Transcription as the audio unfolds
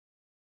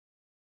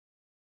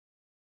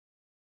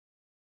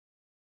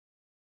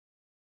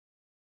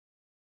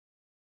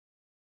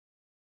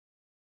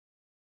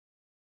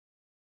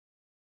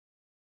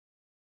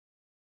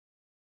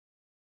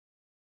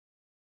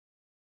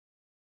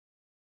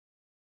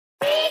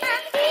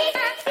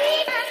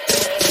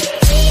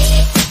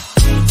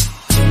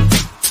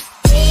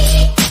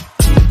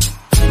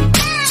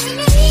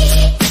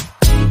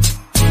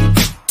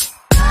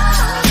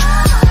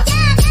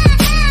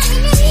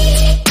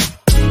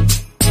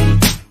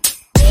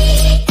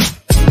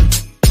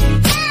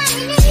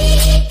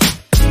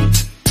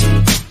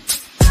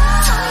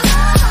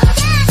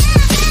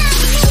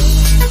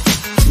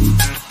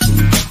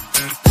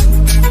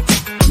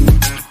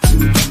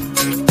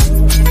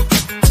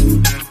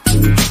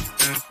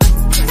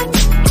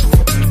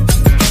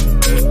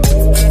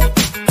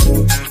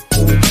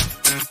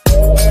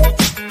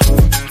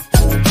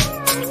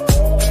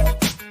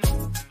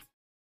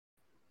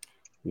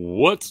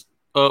What's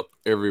up,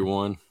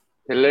 everyone?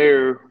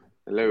 Hello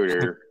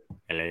there.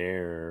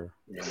 Hello.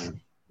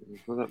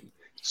 What's up,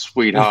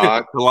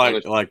 sweetheart?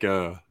 like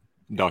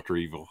Dr.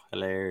 Evil.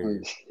 Hello.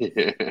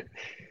 Yeah. I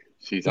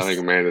think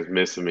Amanda's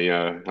missing me.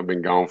 I've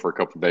been gone for a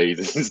couple of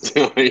days.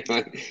 Still ain't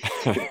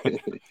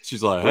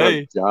She's like, what up,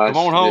 hey, Josh? come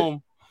on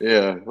home.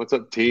 Yeah. What's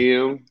up,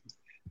 Tim?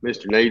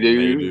 Mr.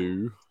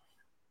 Nadu.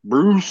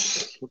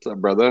 Bruce. What's up,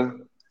 brother?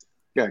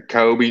 Got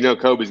Kobe. You know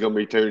Kobe's gonna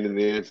be tuning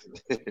in.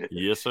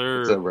 Yes, sir.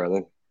 What's up,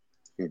 brother?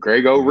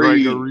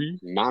 Gregory.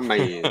 My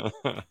man.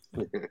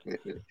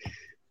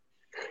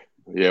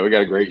 Yeah, we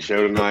got a great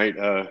show tonight.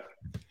 I'm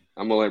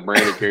gonna let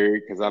Brandon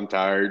carry because I'm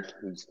tired.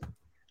 It's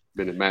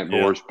been at Matt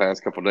Moore's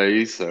past couple of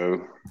days,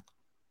 so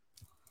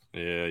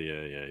Yeah.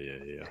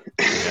 You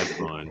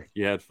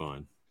had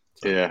fun.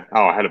 So, yeah.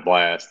 Oh, I had a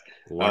blast.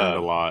 Learned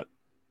a lot.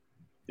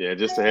 Yeah,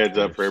 just a heads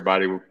up for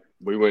everybody.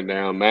 We went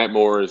down. Matt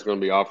Moore is going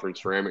to be offering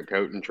ceramic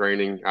coating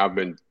training. I've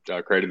been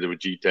accredited with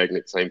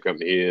G-Technic, same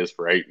company he is,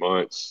 for 8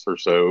 months or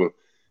so,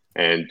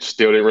 and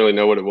still didn't really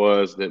know what it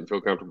was. Didn't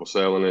feel comfortable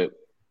selling it.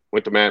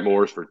 Went to Matt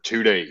Moore's for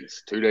 2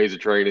 days. 2 days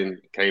of training.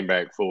 Came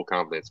back full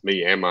confidence.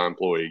 Me and my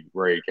employee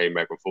Ray came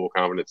back with full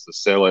confidence to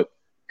sell it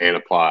and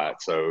apply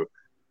it. So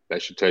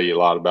that should tell you a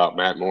lot about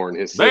Matt Moore and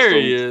his system. There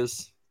he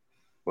is.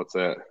 What's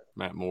that?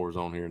 Matt Moore's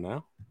on here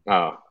now.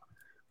 Oh.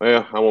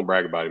 Well, I won't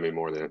brag about him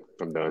anymore then.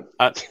 I'm done.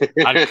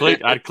 I'd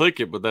click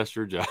it, but that's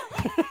your job.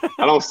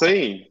 I don't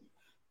see him.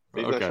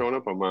 He's not showing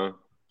up on mine.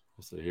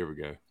 Let's see. Here we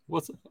go.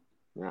 What's up?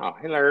 Oh,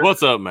 hello.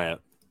 What's up, Matt?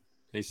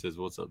 He says,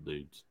 what's up,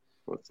 dudes?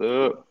 What's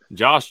up?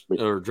 Josh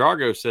or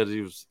Jargo said he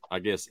was, I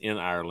guess, in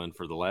Ireland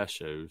for the last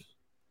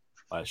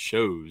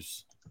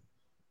shows.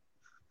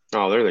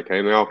 Oh, there they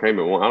came. They all came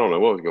at once. I don't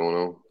know what was going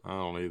on. I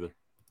don't either.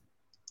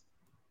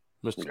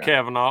 Mr.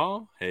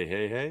 Kavanaugh.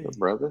 Hey. Good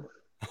brother.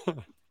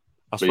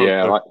 I spoke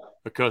to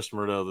a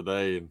customer the other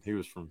day, and he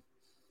was from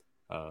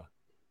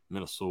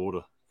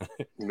Minnesota.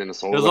 It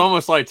was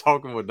almost like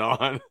talking with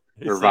Don.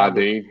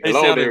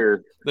 Hello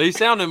there. He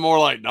sounded more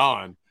like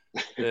Don.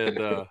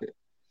 And,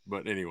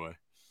 but anyway,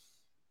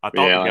 I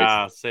thought the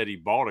guy said he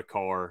bought a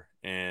car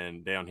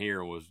and down here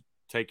and was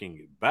taking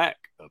it back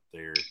up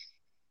there,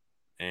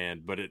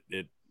 but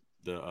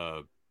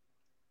the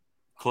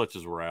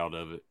clutches were out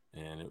of it,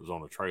 and it was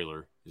on a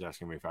trailer. He's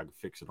asking me if I could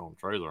fix it on a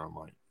trailer. I'm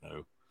like,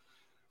 no.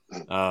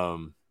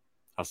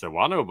 I said,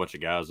 well, I know a bunch of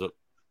guys up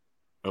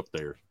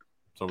there,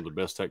 some of the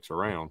best techs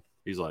around.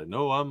 He's like,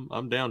 no,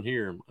 I'm down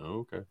here. Oh,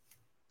 okay.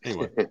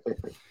 Anyway.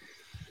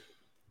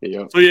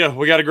 Yeah. So yeah,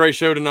 we got a great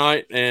show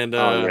tonight, and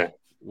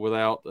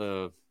without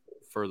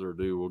further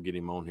ado, we'll get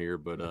him on here.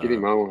 But get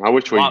him on. I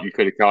wish you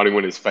could have caught him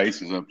when his face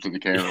was up to the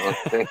camera.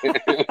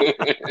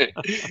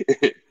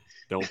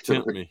 Don't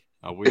tempt me.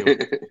 I will.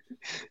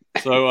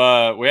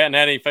 So we hadn't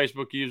had any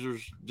Facebook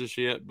users just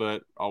yet,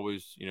 but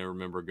always,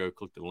 remember, go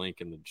click the link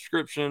in the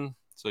description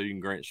so you can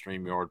grant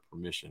StreamYard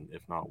permission.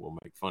 If not, we'll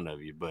make fun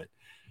of you. But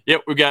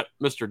yep, we got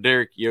Mr.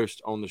 Derek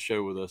Yost on the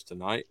show with us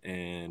tonight,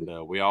 and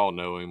we all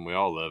know him, we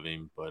all love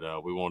him,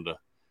 but we wanted to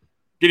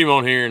get him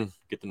on here and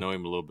get to know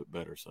him a little bit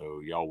better. So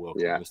y'all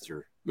welcome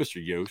Mr.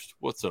 Yost.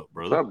 What's up,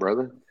 brother? What's up,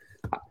 brother?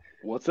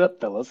 What's up,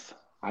 fellas?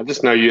 I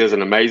just know you as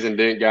an amazing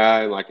dent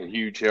guy, like a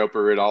huge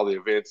helper at all the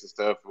events and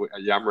stuff.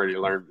 I'm ready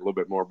to learn a little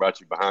bit more about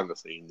you behind the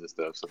scenes and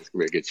stuff. So it's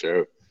gonna be a good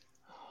show.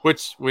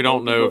 Which we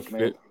don't know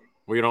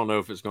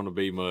if it's going to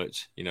be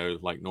much.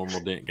 Like normal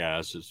dent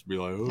guys, just be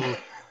like, "Oh,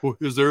 well,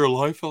 is there a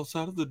life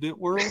outside of the dent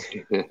world?"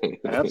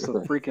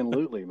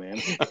 Absolutely,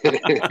 man.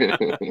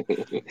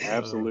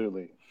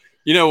 Absolutely.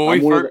 When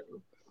we first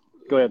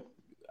go ahead.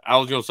 I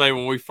was going to say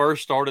when we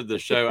first started the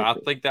show, I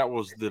think that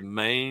was the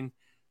main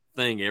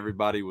thing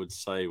everybody would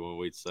say when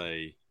we'd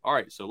say, all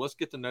right, so let's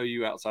get to know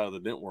you outside of the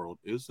dent world.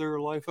 Is there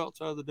a life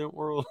outside of the dent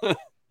world?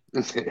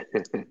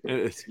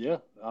 Yeah,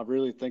 I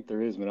really think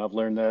there is, man. I've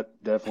learned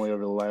that definitely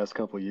over the last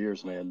couple of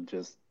years, man.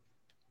 Just,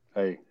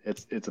 hey,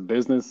 it's a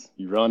business.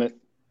 You run it,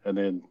 and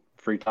then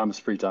free time is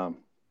free time.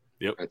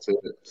 Yep. That's it.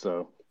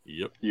 So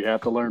yep, you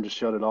have to learn to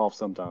shut it off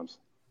sometimes.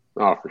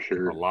 Oh, for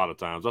sure. A lot of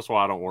times. That's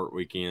why I don't work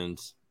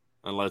weekends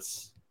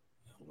unless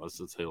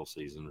it's hail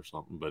season or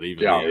something. But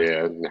even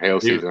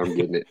hail season, I'm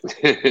getting it.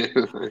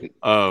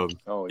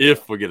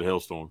 If we get a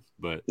hailstorm,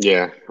 but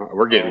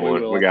we're getting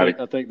one. We got it.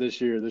 I think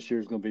this year's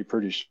going to be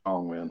pretty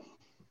strong, man.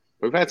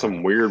 We've had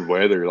some weird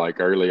weather like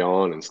early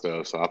on and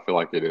stuff, so I feel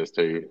like it is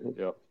too.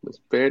 Yep. It's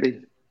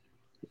Betty.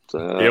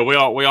 We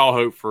all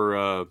hope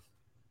for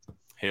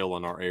hail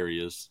in our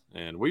areas,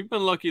 and we've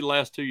been lucky the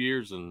last 2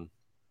 years and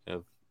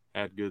have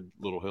had good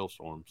little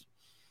hailstorms.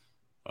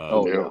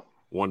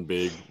 One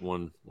big,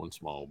 one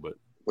small, but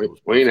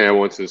we ain't had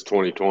one since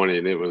 2020,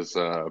 and it was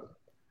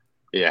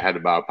had to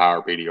buy a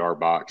power PDR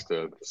box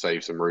to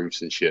save some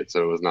roofs and shit,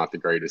 so it was not the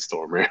greatest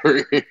storm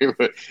ever.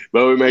 but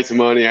we made some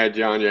money. I had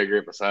John Yeager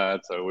at my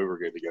side, so we were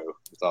good to go.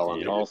 That's all I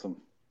needed. Awesome.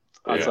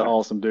 That's an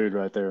awesome dude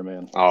right there,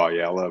 man. Oh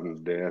yeah, I love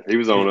him to death. He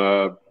was on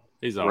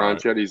Ryan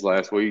Chuddy's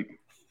last week.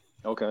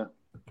 Okay.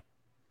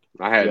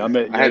 I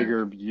met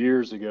Yeager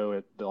years ago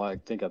at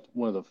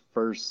one of the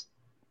first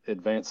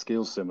advanced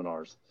skills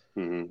seminars.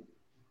 Mm-hmm.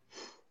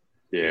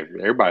 Yeah,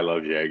 everybody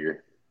loves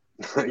Jaeger.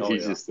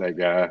 He's just that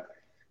guy.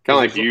 Kind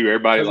of like you.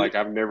 Everybody like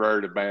I've never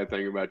heard a bad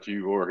thing about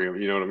you or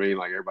him. You know what I mean?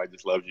 Like everybody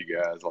just loves you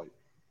guys. Like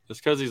it's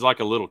because he's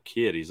like a little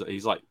kid.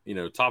 He's like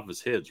top of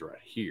his head's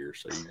right here,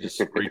 so you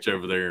just reach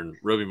over there and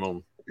rub him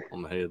on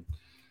the head.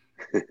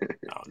 No,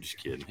 I'm just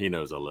kidding. He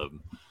knows I love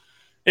him.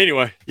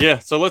 Anyway, yeah.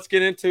 So let's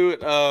get into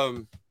it.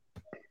 I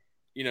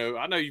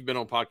know you've been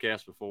on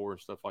podcasts before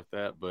and stuff like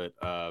that, but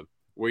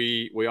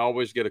we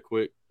always get a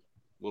quick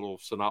little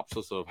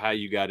synopsis of how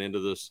you got into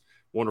this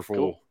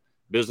wonderful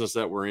business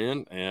that we're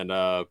in, and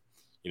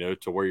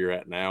to where you're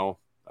at now.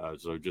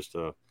 So just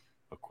a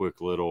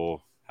quick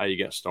little how you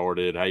got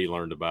started, how you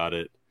learned about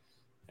it,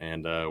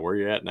 and where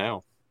you're at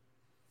now.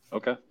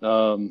 Okay.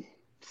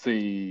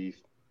 See,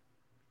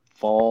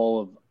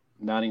 fall of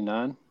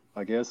 '99,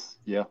 I guess.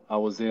 Yeah, I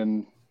was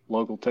in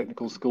local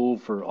technical school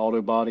for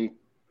auto body.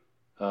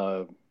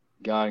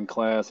 Guy in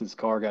class, his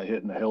car got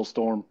hit in a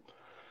hailstorm,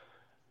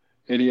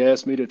 and he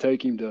asked me to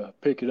take him to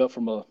pick it up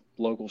from a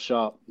local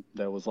shop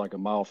that was like a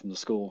mile from the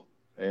school.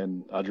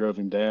 And I drove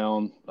him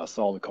down. I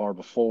saw the car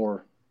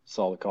before,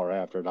 saw the car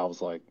after, and I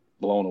was like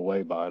blown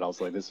away by it. I was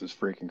like, this is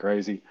freaking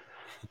crazy.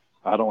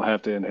 I don't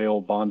have to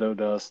inhale Bondo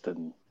dust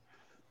and,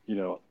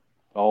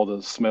 all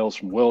the smells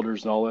from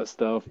welders and all that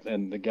stuff.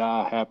 And the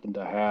guy happened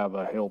to have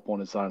a help on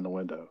his side of the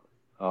window.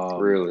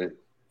 Really?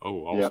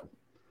 Oh, awesome.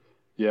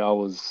 Yeah, I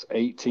was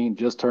 18,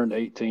 just turned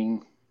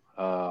 18.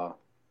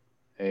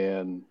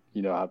 And,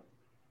 I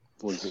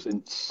was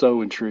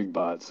so intrigued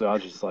by it. So I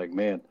was just like,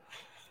 man,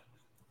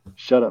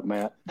 shut up,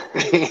 Matt.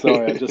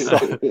 Sorry, I just saw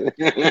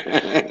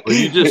it. Well,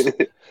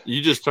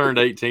 you just turned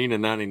 18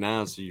 in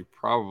 '99, so you're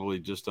probably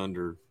just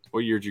under.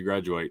 What year did you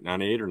graduate?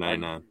 98 or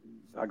 99?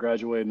 I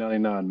graduated in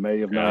 '99,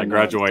 May of '99. I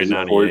graduated in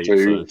 '98.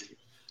 So.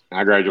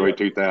 I graduated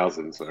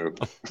 2000. So,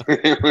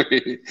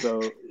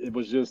 so it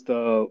was just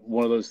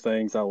one of those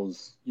things. I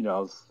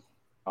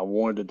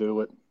wanted to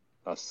do it.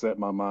 I set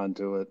my mind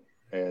to it,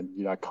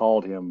 and I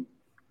called him.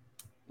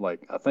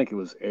 Like I think it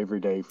was every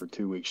day for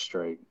 2 weeks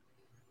straight.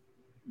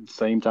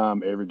 Same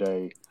time every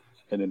day.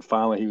 And then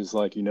finally he was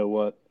like, you know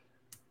what?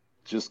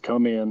 Just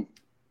come in.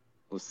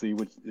 Let's see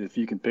if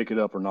you can pick it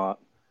up or not.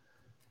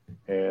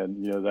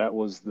 And, that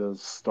was the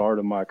start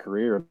of my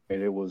career.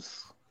 And it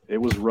was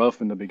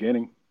rough in the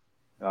beginning.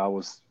 I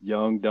was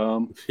young,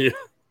 dumb. Yeah.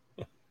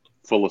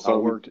 Full of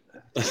something.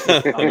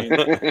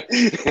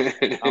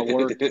 I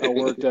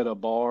worked at a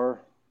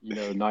bar,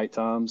 night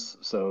times.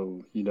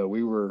 So,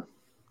 we were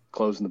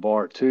closing the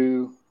bar at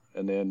 2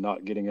 and then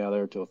not getting out of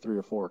there till 3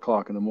 or 4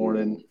 o'clock in the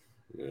morning,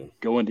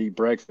 going to eat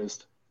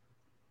breakfast.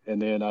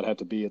 And then I'd have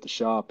to be at the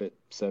shop at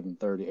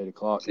 7:30, 8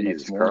 o'clock the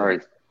next morning.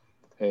 Christ.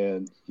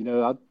 And,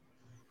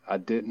 I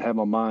didn't have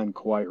my mind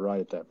quite right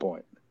at that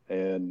point.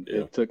 And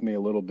it took me a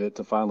little bit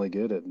to finally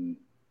get it. And,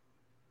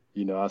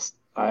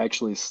 I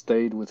actually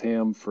stayed with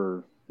him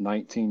for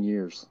 19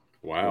 years.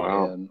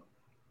 Wow. And,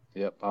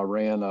 I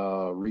ran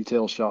a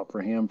retail shop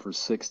for him for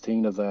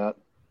 16 of that.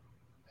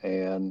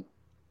 And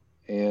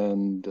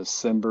in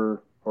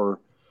December or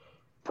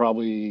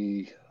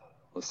probably,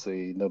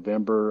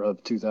 November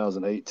of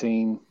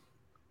 2018,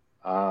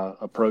 I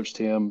approached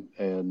him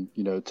and,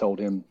 told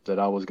him that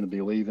I was going to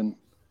be leaving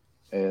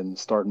and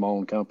starting my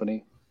own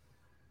company.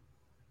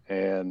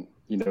 And,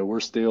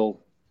 we're still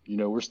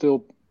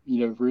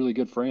really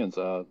good friends.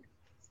 I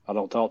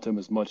don't talk to him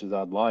as much as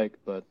I'd like,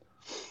 but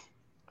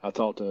I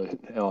talk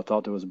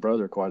to his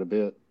brother quite a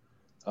bit.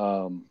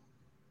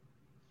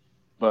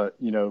 But,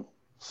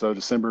 so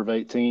December of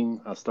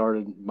 18, I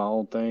started my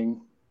own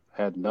thing,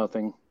 had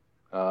nothing.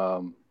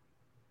 And,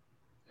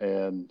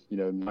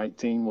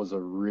 19 was a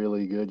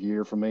really good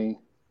year for me.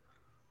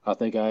 I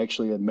think I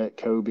actually had met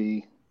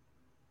Kobe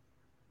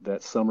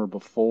that summer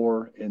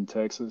before in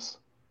Texas.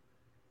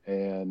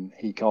 And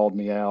he called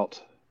me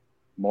out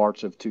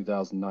March of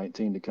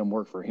 2019 to come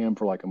work for him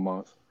for like a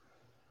month.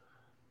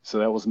 So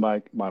that was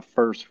my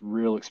first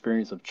real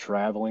experience of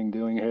traveling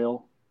doing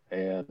hail.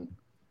 And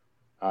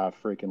I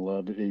freaking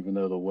loved it, even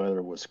though the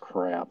weather was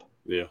crap.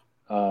 Yeah.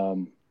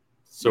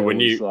 So when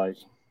you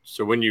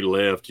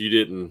left, you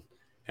didn't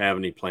have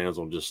any plans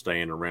on just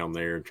staying around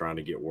there and trying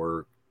to get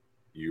work.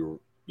 If you're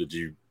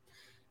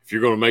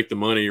going to make the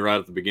money right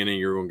at the beginning,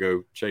 you're going to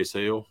go chase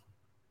hail?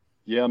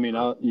 Yeah, I mean,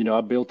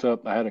 I built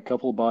up. I had a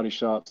couple of body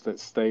shops that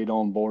stayed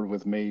on board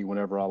with me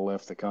whenever I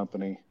left the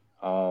company.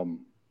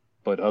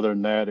 But other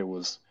than that, it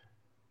was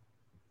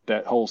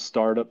that whole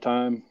startup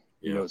time.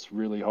 Yeah. It's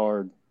really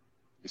hard,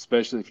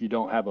 especially if you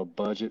don't have a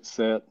budget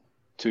set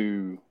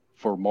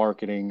for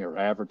marketing or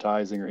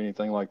advertising or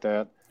anything like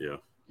that. Yeah.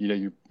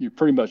 You're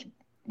pretty much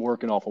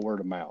working off of word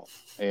of mouth.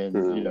 And,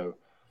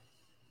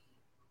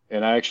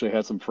 and I actually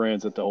had some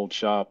friends at the old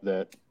shop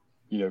that,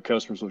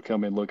 customers would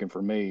come in looking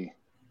for me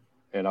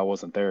and I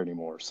wasn't there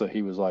anymore. So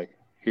he was like,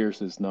 here's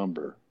his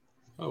number.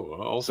 Oh,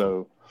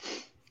 awesome.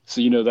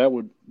 So, that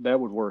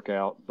would work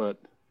out. But,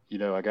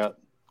 I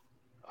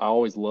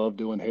always loved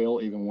doing hail,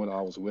 even when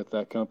I was with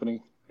that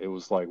company. It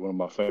was like one of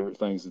my favorite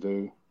things to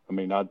do. I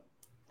mean, I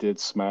did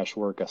smash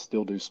work. I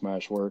still do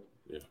smash work.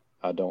 Yeah.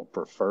 I don't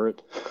prefer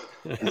it.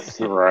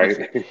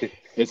 Right.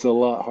 It's a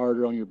lot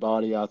harder on your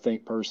body, I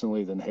think,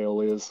 personally, than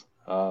hail is.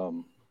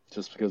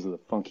 Just because of the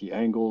funky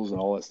angles and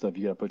all that stuff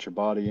you got to put your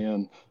body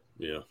in.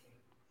 Yeah.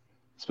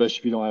 Especially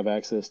if you don't have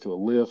access to a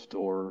lift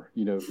or,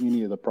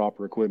 any of the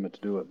proper equipment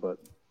to do it. But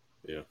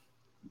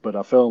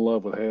I fell in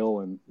love with hail,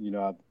 and,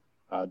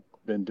 I've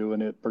been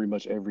doing it pretty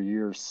much every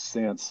year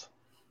since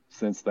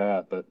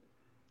that. But,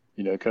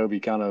 Kobe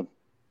kind of,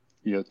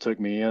 took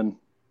me in,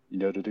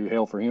 to do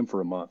hail for him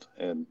for a month.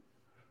 And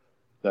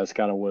that's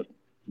kind of what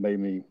made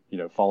me,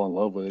 fall in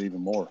love with it even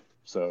more.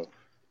 So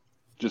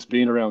just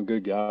being around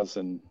good guys,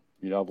 and,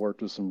 I've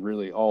worked with some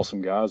really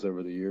awesome guys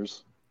over the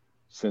years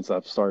since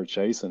I've started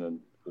chasing, and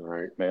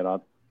Right. man,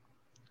 but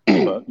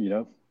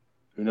who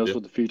knows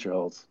what the future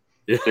holds.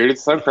 Yeah. Dude,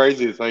 it's so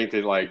crazy to think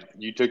that like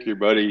you took your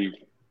buddy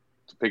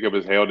to pick up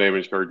his hail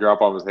damage car,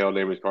 drop off his hail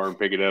damage car and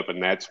pick it up,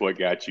 and that's what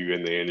got you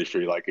in the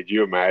industry. Like, could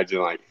you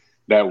imagine like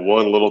that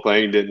one little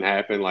thing didn't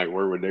happen? Like,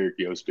 where would Derek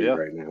Yost be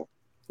right now?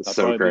 It's I'd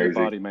so probably crazy.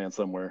 be a body man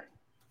somewhere.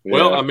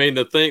 Well, I mean,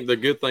 the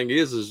good thing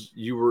is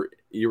you were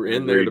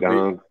in there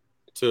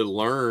to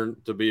learn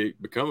to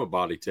become a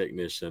body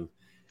technician.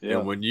 Yeah.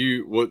 And when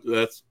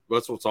that's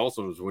what's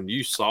awesome is when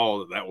you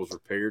saw that was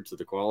repaired to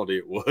the quality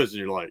it was, and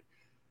you're like,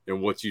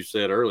 and what you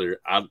said earlier,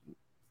 I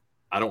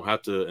don't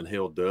have to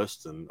inhale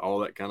dust and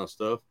all that kind of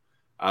stuff.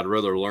 I'd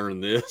rather learn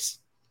this.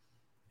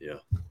 Yeah,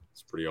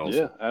 it's pretty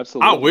awesome. Yeah,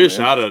 absolutely. I wish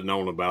I'd have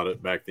known about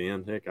it back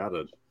then. Heck, I'd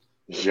have.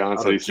 John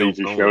said he sees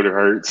your shoulder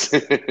hurts.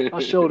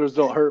 My shoulders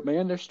don't hurt,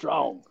 man. They're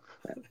strong.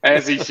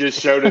 As he just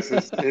showed us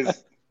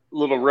his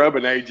little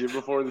rubbing agent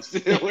before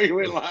we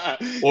went live.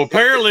 Well,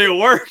 apparently it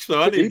works,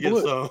 so I need to get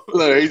some.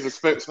 Look, he's a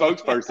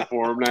spokesperson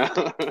for him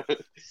now.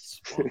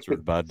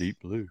 Sponsored by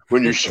Deep Blue.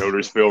 When your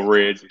shoulders feel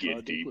red,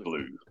 get Deep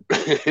Blue.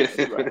 That's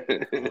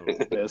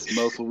right. Best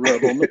muscle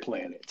rub on the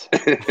planet.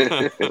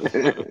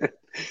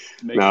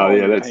 Make all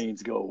the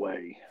pains go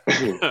away.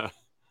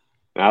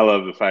 I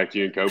love the fact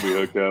you and Kobe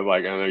hooked up.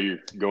 Like, I know you're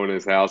going to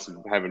his house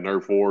and having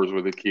Nerf wars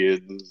with the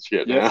kids and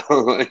shit now.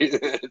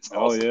 It's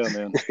awesome. Yeah,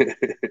 man.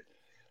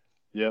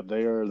 Yep,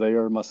 they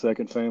are my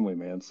second family,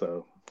 man.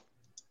 So,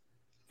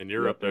 and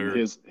you're up there.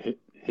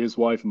 His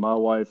wife and my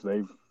wife,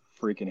 they've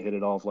freaking hit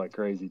it off like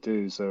crazy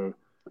too. So,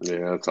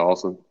 yeah, that's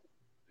awesome.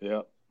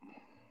 Yeah.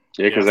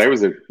 Yeah, because they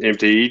was at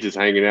MTE just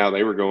hanging out.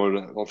 They were going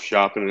off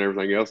shopping and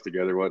everything else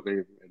together, wasn't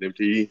they? At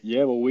MTE.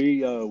 Yeah, well, we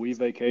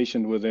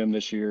vacationed with them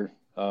this year,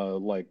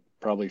 like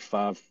probably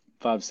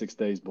 5-6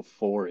 days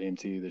before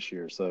MTE this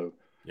year. So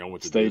y'all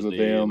went to stayed Disney with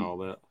them and all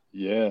that.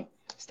 Yeah,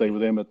 stayed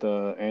with them at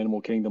the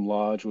Animal Kingdom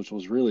Lodge, which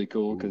was really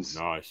cool because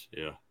nice.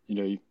 Yeah.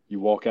 You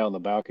walk out on the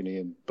balcony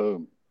and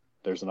boom,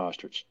 there's an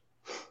ostrich.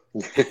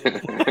 Too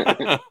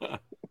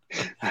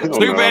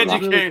bad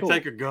you can't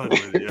take a gun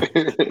with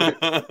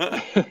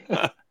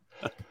you.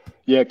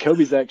 Yeah,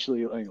 Kobe's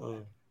actually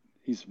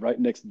he's right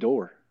next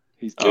door.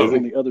 He's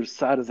on the other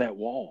side of that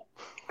wall.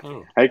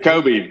 Oh. Hey,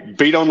 Kobe,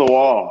 beat on the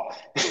wall.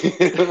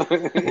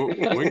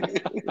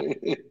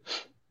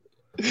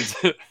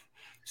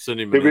 Send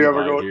him an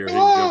invite here. He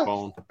can jump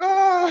on.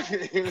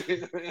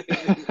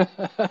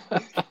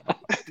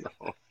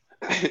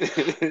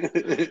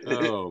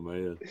 Oh,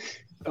 man.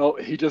 Oh,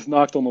 he just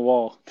knocked on the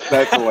wall.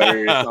 That's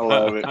hilarious. I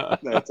love it.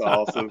 That's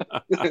awesome.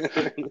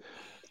 Hey,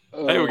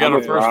 we got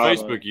our first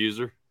Facebook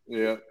user.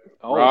 Yeah.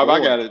 Oh, Rob, boy.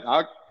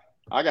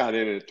 I got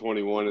in at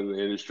 21 in the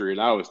industry,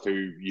 and I was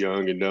too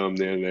young and dumb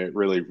then to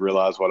really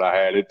realize what I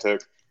had. It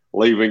took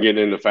leaving,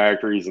 getting into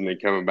factories, and then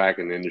coming back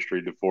in the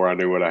industry before I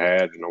knew what I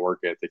had and the work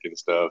ethic and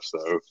stuff.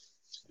 So,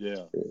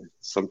 yeah.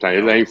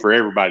 Sometimes it ain't for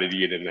everybody to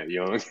get in that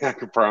young. I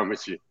can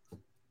promise you.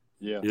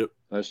 Yeah, yep.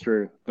 That's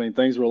true. I mean,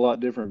 things were a lot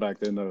different back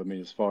then, though. I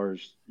mean, as far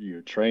as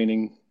your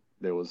training,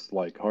 there was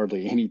like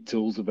hardly any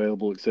tools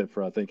available except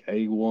for, I think,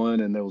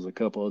 A1, and there was a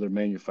couple other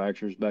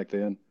manufacturers back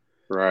then.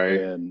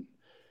 Right. And,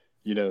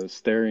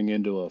 staring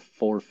into a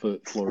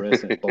 4-foot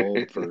fluorescent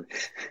bulb for,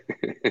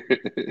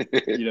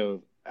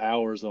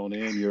 hours on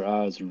end, your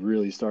eyes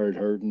really started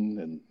hurting,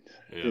 and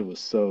it was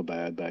so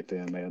bad back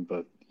then, man.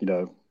 But,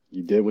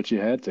 you did what you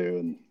had to,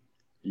 and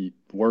you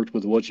worked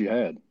with what you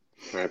had.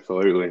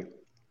 Absolutely.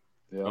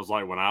 Yeah. It was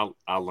like when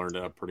I learned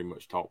it, I pretty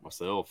much taught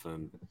myself,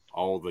 and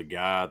all the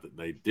guy that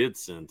they did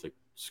send to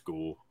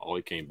school, all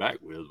he came back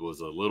with was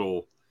a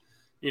little,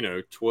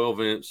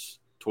 12-inch,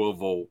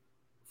 12-volt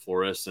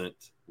fluorescent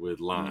with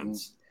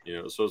lines,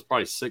 so it's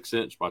probably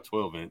 6-inch by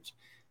 12-inch.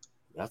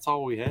 That's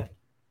all we had.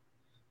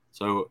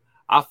 So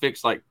I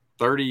fixed like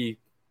 30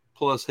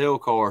 plus hell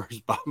cars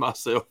by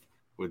myself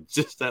with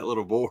just that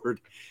little board.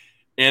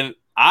 And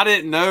I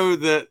didn't know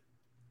that,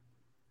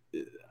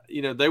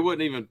 they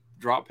wouldn't even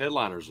drop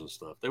headliners and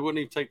stuff. They wouldn't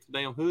even take the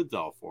damn hoods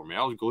off for me.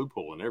 I was glue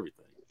pulling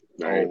everything.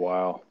 Oh,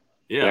 wow.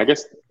 Yeah, I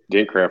guess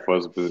Dentcraft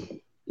was,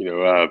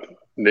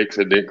 Nick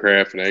said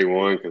Dentcraft and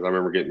A1 because I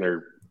remember getting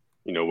their,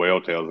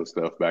 whale tails and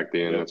stuff back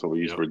then. That's what we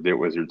used for Dent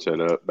Wizard set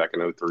up back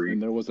in 03.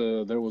 And there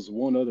was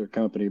one other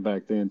company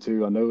back then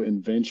too. I know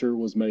Adventure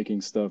was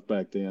making stuff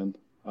back then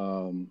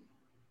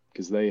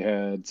because they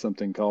had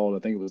something called, I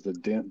think it was the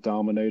Dent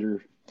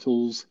Dominator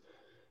tools.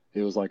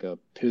 It was like a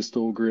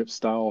pistol grip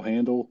style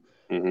handle.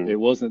 Mm-hmm. It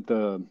wasn't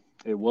the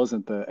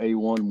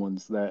A1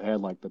 ones that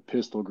had like the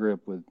pistol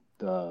grip with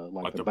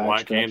like the back black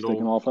strap handle.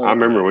 sticking off of I it.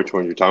 remember which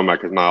one you're talking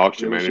about because my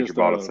auction It was manager just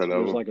bought a set it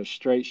of was them. like a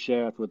straight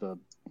shaft with a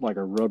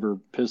rubber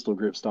pistol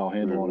grip style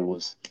handle on it.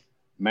 Was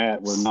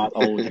Matt, we're not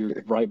old.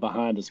 You're right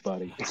behind us,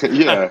 buddy.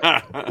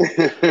 Yeah.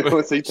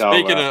 What's he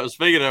talking about?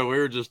 Speaking of, we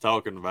were just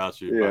talking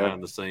about you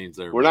behind the scenes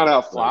there. We're not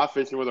out fly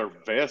fishing with our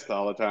vest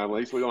all the time. At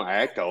least we don't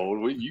act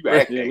old. You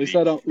act. Yeah, at least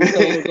I don't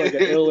look like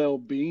an LL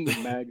Bean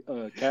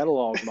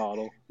catalog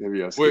model.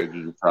 Maybe I'll schedule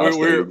your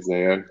prostate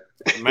exam.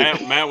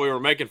 Matt, we were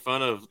making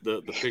fun of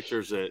the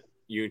pictures that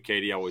you and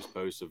Katie always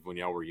posted when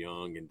y'all were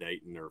young and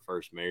dating or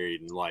first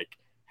married, and like,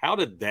 how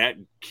did that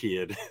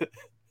kid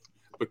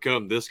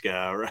become this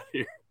guy right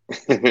here?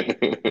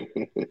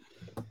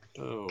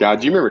 Oh, God,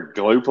 do you remember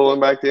glue pulling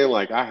back then?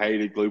 Like, I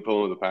hated glue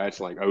pulling with a patch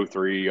in like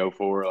 03,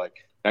 04.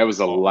 Like, that was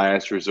the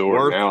last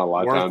resort. Now, a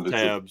lot of times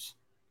tabs.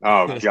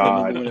 Oh,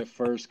 God. When it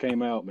first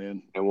came out,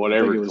 man. And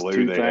whatever it was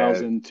glue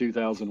 2000,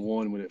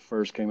 2001 when it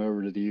first came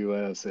over to the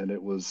U.S. And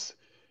it was,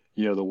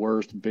 the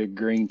worst big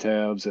green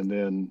tabs and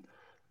then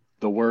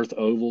the worst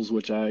ovals,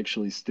 which I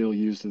actually still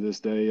use to this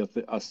day.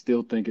 I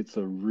still think it's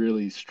a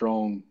really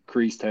strong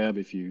crease tab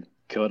if you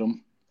cut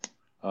them.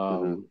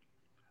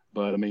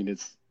 But, I mean,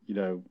 it's,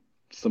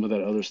 some of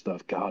that other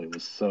stuff, God, it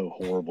was so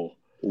horrible.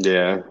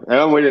 Yeah.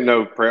 And we didn't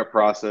know prep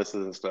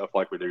processes and stuff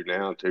like we do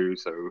now, too.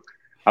 So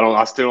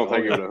I still don't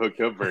think it would have hooked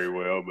up very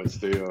well, but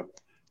still.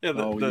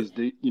 Yeah, we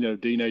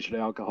used, denatured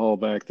alcohol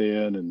back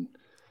then and,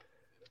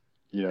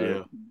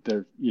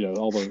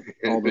 all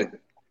the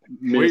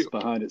mist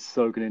behind it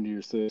soaking into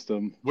your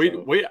system. We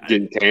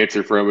getting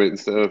cancer from it and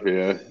stuff,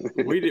 yeah.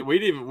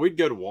 We'd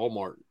go to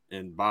Walmart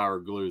and buy our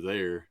glue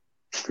there.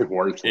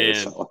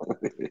 Worthless.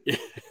 Yeah.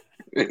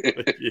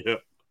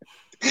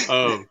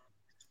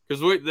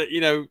 Because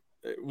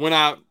when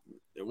I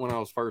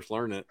was first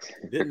learning it,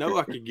 didn't know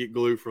I could get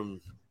glue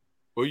from.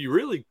 Well,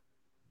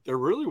 there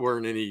really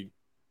weren't any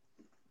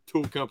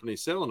tool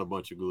companies selling a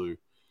bunch of glue.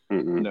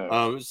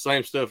 No.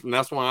 Same stuff, and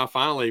that's why I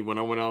finally, when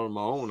I went out on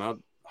my own, I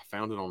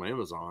found it on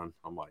Amazon.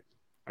 I'm like,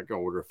 I can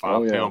order a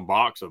 5-pound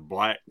box of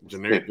black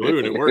generic glue,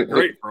 and it worked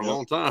great for a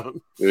long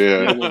time.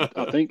 Yeah. Well,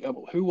 I think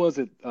who was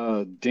it?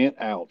 Dent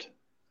Out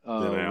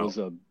was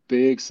a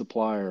big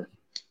supplier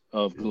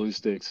of glue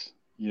sticks.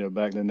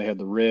 Back then they had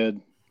the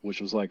red,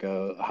 which was like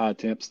a high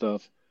temp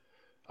stuff,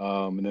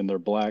 and then their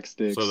black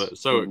sticks.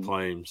 So it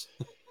claims.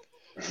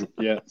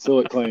 Yeah, so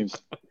it claims.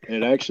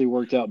 And it actually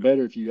worked out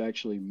better if you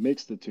actually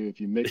mixed the two.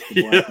 If you mixed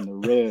the black and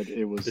the red,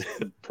 it was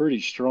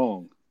pretty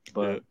strong.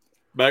 But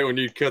back when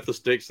you cut the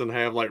sticks in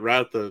half, like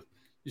you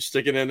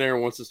stick it in there,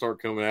 and once it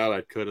started coming out,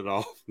 I'd cut it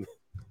off.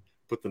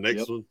 Put the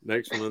next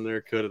one in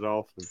there, cut it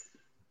off. And,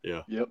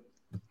 yeah. Yep.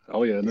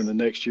 Oh, yeah. And then the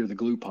next year, the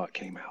glue pot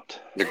came out.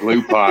 The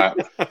glue pot.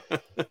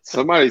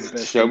 Somebody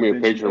showed me a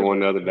picture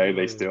one the other day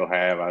they still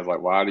have. I was like,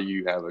 why do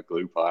you have a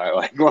glue pot?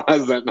 Like, why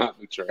is that not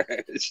in the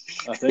trash?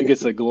 I think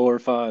it's a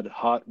glorified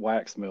hot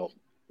wax melt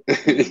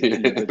that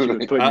you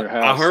would put in your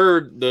house. I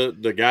heard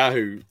the guy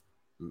who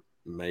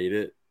made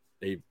it,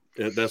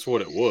 that's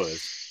what it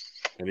was.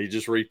 And he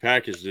just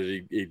repackaged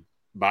it. He'd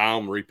buy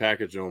them,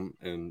 repackage them,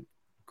 and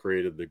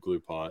created the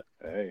glue pot.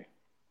 Hey.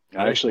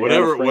 I actually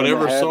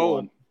whatever sold.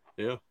 One.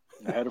 Yeah.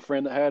 I had a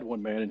friend that had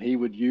one, man, and he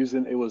would use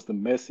it. It was the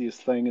messiest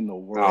thing in the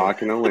world. Oh, I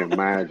can only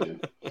imagine.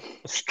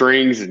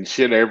 Strings and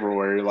shit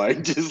everywhere.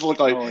 Like, just looked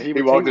like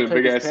he walked in a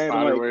big-ass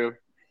spider web.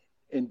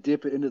 And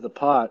dip it into the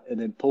pot and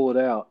then pull it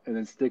out and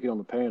then stick it on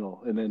the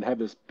panel and then have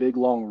this big,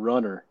 long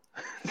runner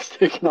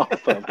sticking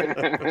off of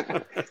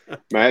it.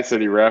 Matt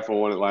said he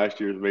raffled one at last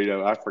year's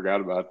meetup. I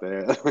forgot about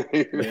that.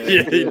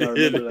 Yeah, he did. I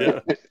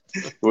remember that.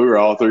 We were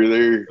all through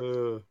there.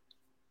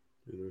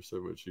 There's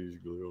so much cheese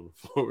glue on the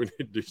floor. We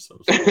need to do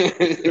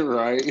something.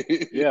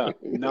 Right. Yeah.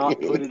 Not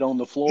put it on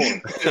the floor.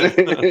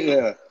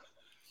 Yeah.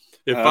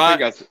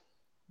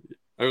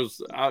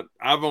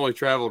 I've only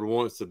traveled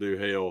once to do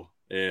hail,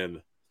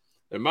 and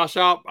in my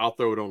shop, I'll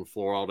throw it on the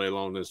floor all day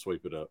long and then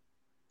sweep it up.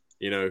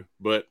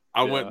 But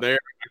I went there,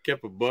 I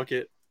kept a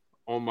bucket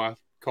on my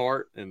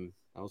cart, and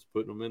I was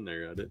putting them in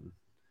there. I didn't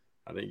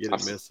get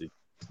it messy.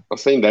 I've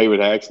seen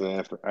David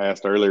Axon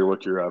asked earlier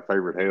what your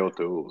favorite hail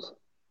tools.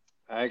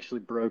 I actually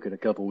broke it a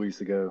couple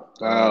weeks ago.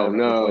 Oh, I haven't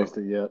no. replaced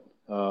it yet.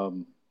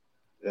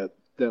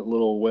 That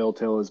little whale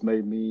tail has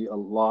made me a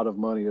lot of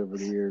money over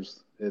the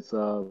years. It's a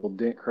little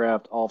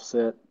Dentcraft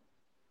offset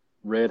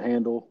red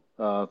handle.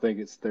 I think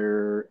it's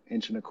their 1.25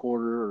 inch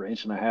or 1.5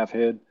 inch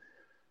head.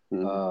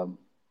 Mm-hmm.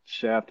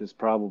 Shaft is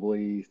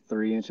probably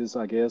 3 inches,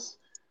 I guess.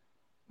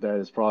 That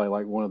is probably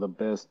like one of the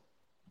best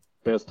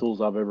tools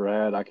I've ever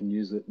had. I can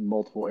use it in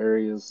multiple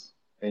areas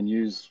and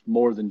use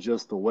more than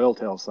just the whale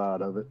tail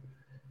side of it.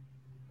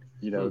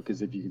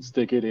 Because if you can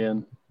stick it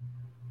in,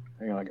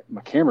 hang on,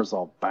 my camera's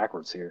all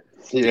backwards here.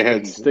 Yeah,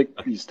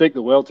 you stick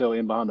the whale tail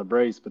in behind the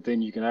brace, but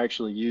then you can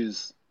actually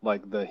use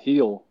like the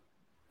heel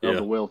of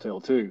the whale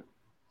tail too,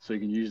 so you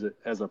can use it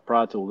as a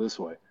pry tool this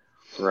way.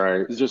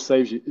 Right. It just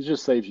saves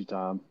you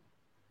time.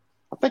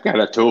 I think I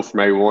had a tool from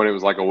A1. It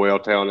was like a whale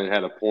tail, and it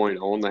had a point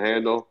on the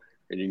handle.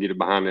 and you can get it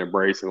behind that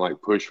brace and like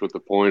push with the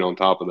point on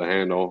top of the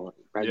handle.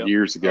 Yep.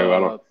 Years ago, I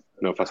don't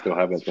know if I still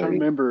have that I thing.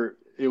 remember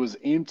it was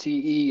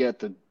MTE at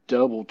the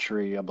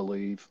DoubleTree, I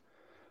believe.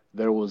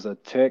 There was a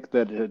tech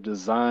that had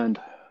designed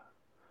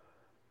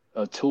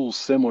a tool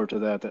similar to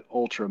that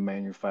Ultra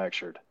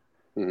manufactured,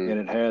 and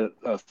it had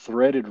a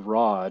threaded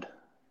rod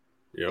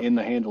in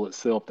the handle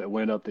itself that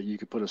went up that you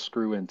could put a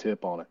screw-in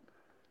tip on it.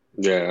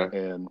 Yeah,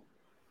 and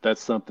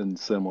that's something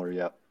similar.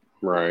 Yep.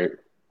 Right.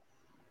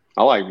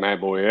 I like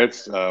Matt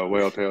Boyette's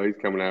whale tail he's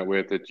coming out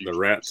with it. The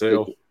rat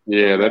tail.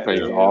 Yeah, that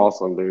thing's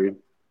awesome, dude.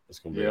 It's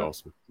gonna be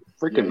awesome.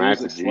 Freaking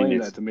Matt's a genius. He was explaining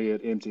that to me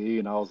at MTE,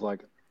 and I was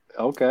like,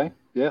 okay,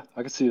 yeah,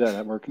 I can see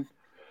that working.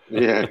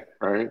 Yeah,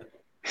 right.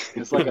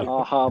 It's like an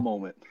aha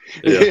moment.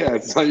 Yeah,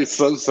 it's like it's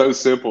so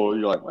simple.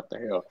 You're like, what the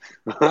hell?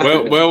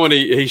 Well, when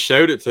he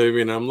showed it to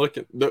me, and I'm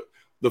looking,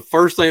 the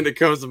first thing that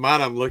comes to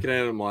mind, I'm looking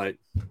at it, I'm like,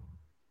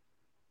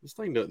 this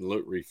thing doesn't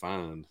look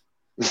refined.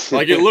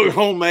 Like it looked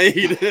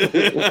homemade.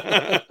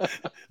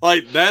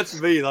 Like that's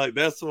me. Like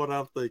that's what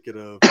I'm thinking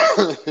of.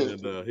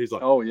 And he's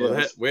like, "Oh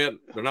yeah, well,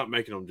 they're not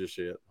making them just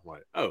yet." I'm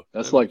like, "Oh,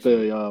 that's like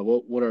the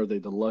what are they?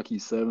 The Lucky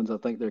Sevens, I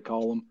think they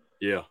call them."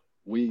 Yeah,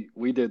 we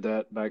did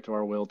that back to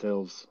our whale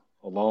tails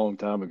a long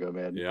time ago,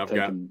 man. Yeah,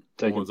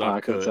 taking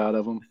pie cuts out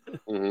of them.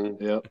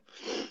 Yep.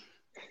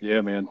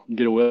 Yeah, man. You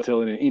get a whale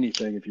tail in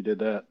anything if you did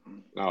that.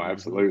 Oh,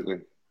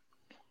 absolutely.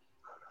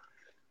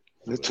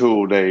 The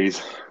tool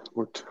days.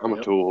 I'm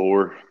a tool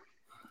whore.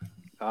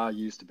 I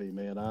used to be,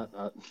 man.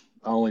 I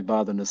only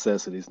buy the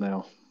necessities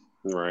now.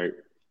 Right.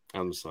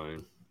 I'm the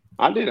same.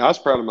 I was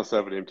proud of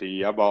myself at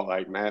MTE. I bought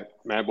like Matt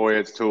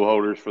Boyette's tool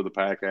holders for the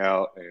pack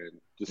out and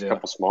just a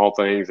couple small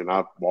things, and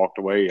I walked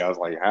away. I was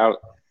like, I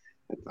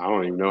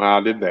don't even know how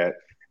I did that.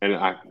 And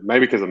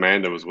maybe because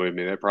Amanda was with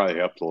me, that probably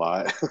helped a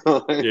lot.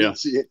 Yeah.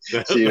 she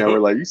we're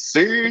like, you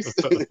serious?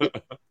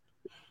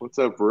 What's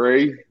up,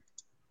 Ray?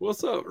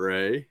 What's up,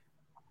 Ray?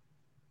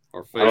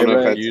 Our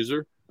favorite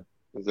user.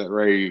 Is that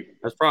Ray?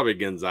 That's probably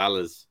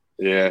Gonzalez.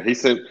 Yeah,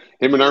 him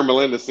and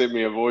Ermelinda sent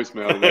me a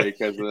voicemail today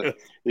because of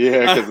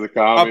the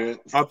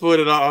comments. I put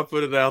it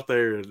out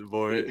there, and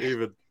boy,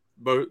 even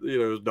both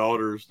his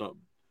daughters,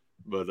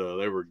 but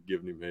they were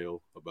giving him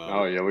hell about it.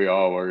 Oh yeah, we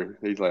all were.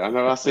 He's like, I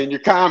know I seen your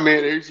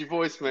comment. Here's your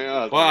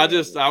voicemail.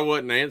 I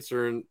wasn't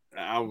answering.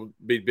 I would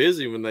be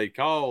busy when they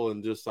call,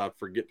 and I'd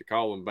forget to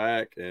call them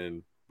back.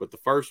 But the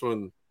first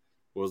one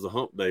was the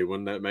hump day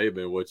one. That may have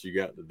been what you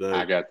got today.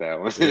 I got that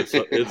one.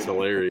 It's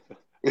hilarious.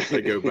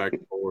 They go back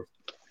and forth.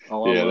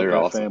 Oh, I love they're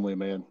awesome. Family,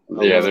 man.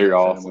 They're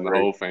awesome. Family. The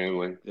whole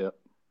family. Yep.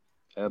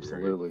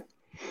 Absolutely.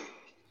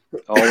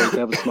 Always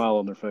have a smile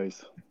on their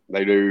face.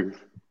 They do.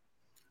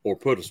 Or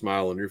put a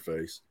smile on your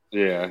face.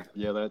 Yeah.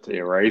 Yeah, that too.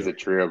 Yeah, Ray's a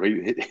trip.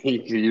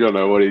 He you don't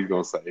know what he's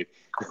going to say.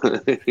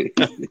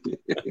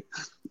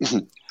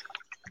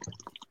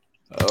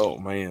 Oh,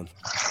 man.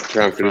 I'm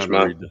trying to finish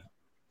my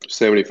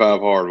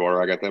 75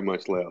 hardware. I got that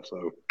much left,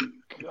 so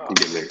I'm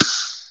getting there.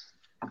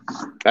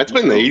 That's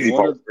been the easy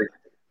part.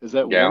 Is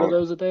that one of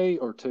those a day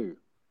or two?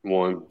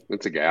 One.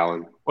 It's a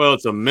gallon. Well,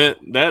 it's a mint.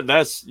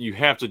 That's you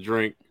have to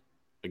drink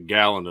a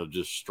gallon of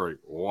just straight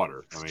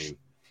water. I mean,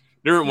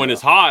 when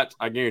it's hot,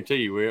 I guarantee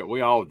you,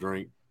 we all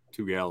drink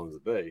 2 gallons a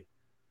day.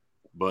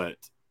 But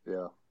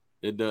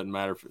it doesn't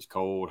matter if it's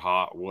cold,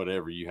 hot,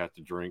 whatever. You have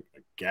to drink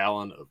a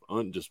gallon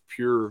of just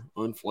pure,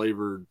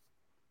 unflavored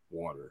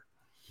water.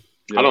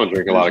 Yeah, I don't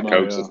drink a lot of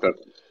Cokes and stuff.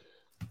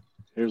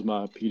 Here's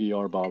my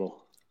PDR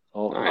bottle.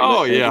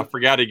 Oh yeah, I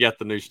forgot he got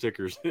the new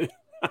stickers.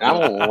 I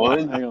want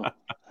one.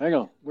 Hang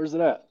on. Where's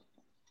it at?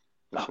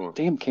 Oh,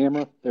 damn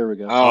camera. There we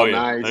go. Oh,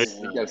 nice.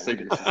 You got a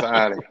secret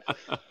society.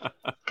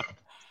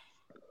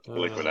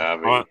 Liquid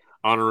IV.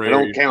 Honorary. They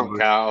don't count,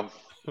 Kyle.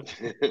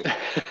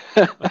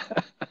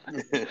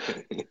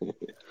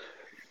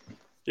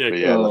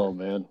 Yeah. Oh,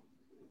 man.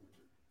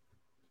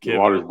 The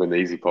water's been the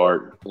easy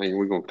part. I think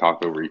we're going to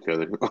talk over each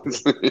other.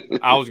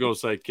 I was going to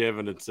say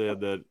Kevin had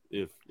said that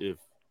if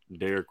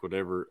Derek would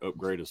ever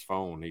upgrade his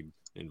phone, he'd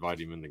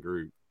invite him in the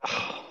group.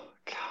 Oh,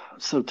 God, I'm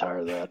so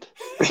tired of that.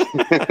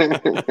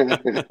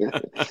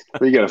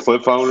 You got a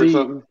flip phone or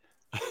something?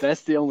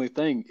 That's the only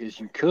thing is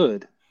you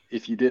could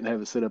if you didn't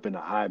have it set up in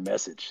a high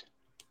message.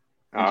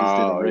 You just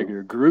did a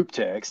regular group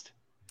text.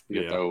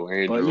 But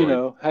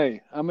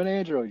hey, I'm an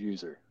Android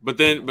user. But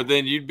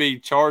then you'd be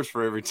charged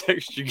for every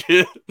text you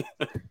get.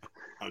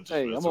 I'm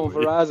on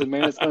Verizon,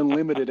 man. It's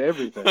unlimited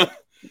everything.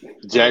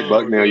 Jack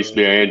Bucknell used to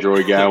be an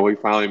Android guy. We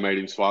finally made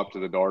him swap to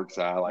the dark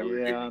side. Like we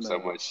were giving him so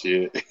much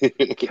shit.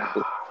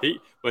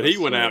 He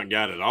went out and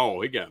got it all.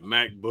 He got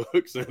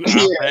MacBooks and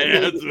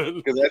iPads.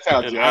 Because that's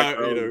how Jack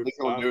he's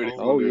going to do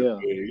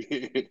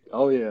it.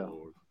 Oh yeah.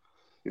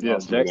 Yeah,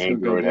 Jack's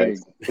going to go big.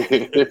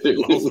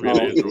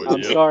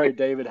 I'm sorry,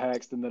 David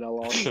Haxton, that I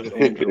lost to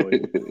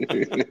Android.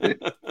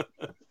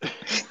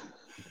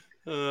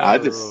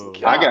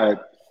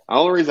 The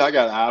only reason I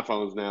got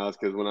iPhones now is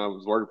because when I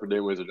was working for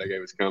Den Wizard, they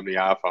gave us company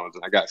iPhones,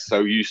 and I got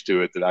so used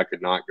to it that I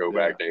could not go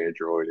back to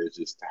Android. It's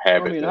just a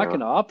habit. I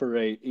can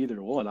operate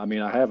either one. I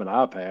mean, I have an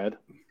iPad.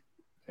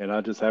 and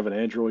I just have an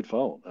Android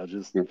phone.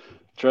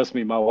 Trust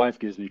me, my wife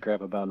gives me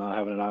crap about not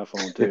having an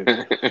iPhone too.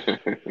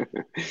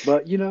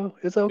 But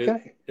it's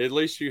okay. At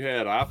least you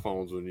had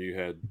iPhones when you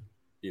had,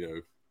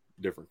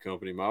 different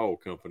company. My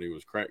old company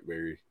was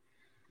Crackberry.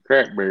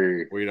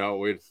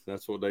 Crackberry.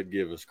 That's what they'd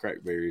give us,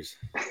 Crackberries.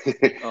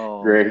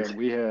 Oh man,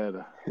 we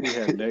had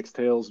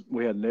Nextels.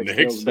 We had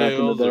Nextels back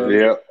in the day.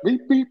 Yep.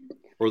 Beep beep.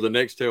 Or the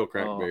Nextel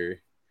Crackberry.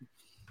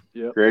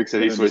 Yep. Greg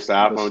said he switched to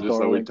iPhone just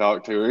so we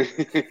talked to him.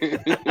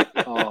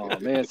 Oh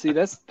man, see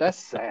that's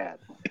sad.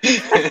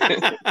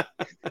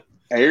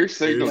 Air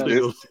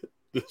signal.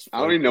 I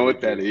don't even know what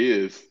that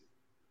is.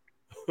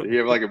 Did he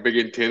have like a big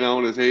antenna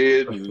on his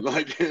head?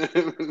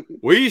 And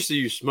we used to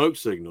use smoke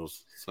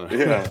signals. So.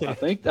 Yeah, I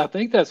think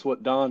that's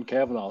what Don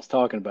Cavanaugh's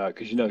talking about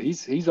because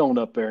he's on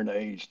up there in the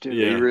age too.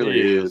 Yeah, he really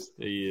is.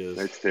 He is.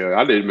 Nextel.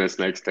 I did miss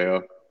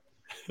Nextel.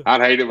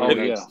 I'd hate it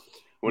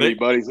when any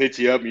buddies hit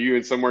you up and you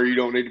in somewhere you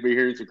don't need to be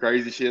hearing some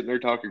crazy shit and they're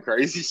talking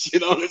crazy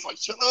shit on it. It's like,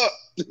 shut up.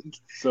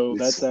 So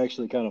that's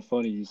actually kind of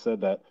funny you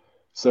said that.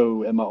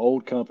 So at my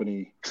old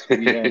company,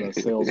 we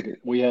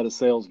had a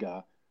sales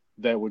guy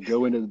that would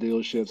go into the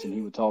dealerships and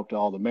he would talk to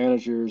all the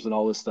managers and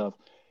all this stuff.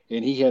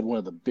 And he had one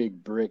of the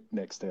big brick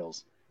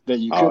Nextels that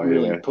you couldn't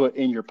really put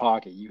in your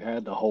pocket. You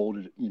had to hold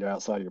it,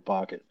 outside of your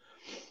pocket.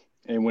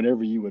 And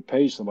whenever you would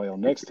page somebody on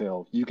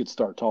Nextel, you could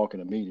start talking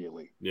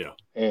immediately. Yeah.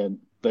 And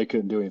they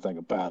couldn't do anything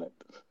about it.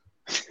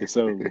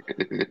 So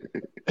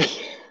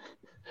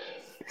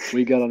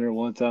we got on there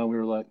one time. We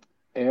were like,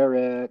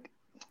 Eric,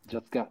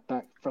 just got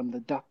back from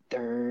the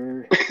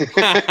doctor.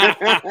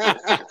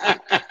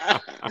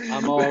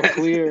 I'm all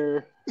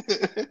clear.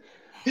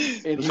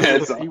 And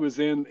he was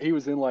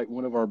in like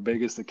one of our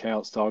biggest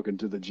accounts talking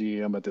to the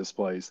GM at this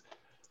place.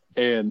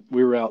 And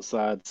we were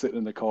outside sitting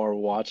in the car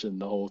watching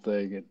the whole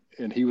thing,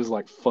 and he was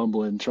like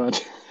fumbling, trying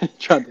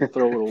to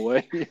throw it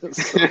away.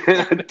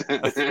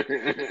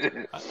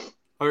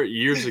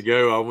 Years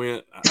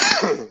ago,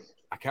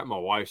 I got my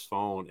wife's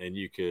phone, and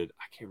I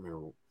can't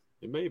remember,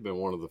 it may have been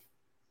one of the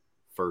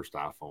first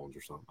iPhones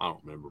or something. I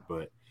don't remember,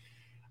 but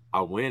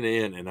I went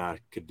in and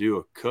I could do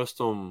a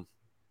custom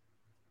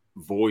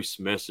voice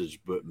message,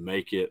 but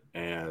make it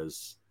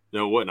as,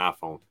 no, it wasn't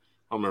iPhone.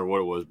 I don't remember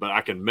what it was, but I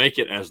can make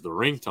it as the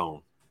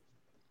ringtone.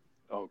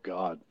 Oh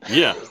God.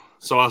 Yeah.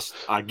 So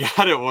I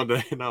got it one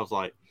day and I was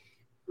like,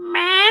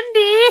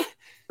 Mandy.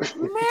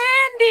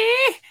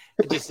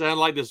 It just sounded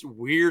like this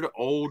weird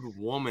old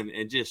woman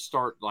and just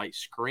start like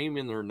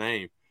screaming her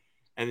name.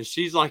 And then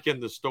she's like in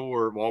the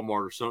store,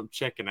 Walmart or something,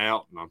 checking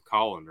out, and I'm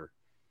calling her.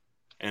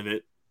 And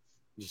it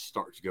just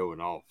starts going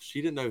off.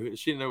 She didn't know it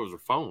was her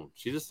phone.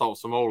 She just thought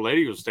some old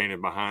lady was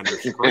standing behind her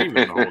screaming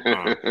the whole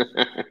time.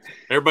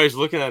 Everybody's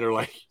looking at her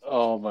like,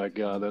 oh my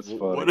God, that's funny.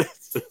 What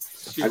is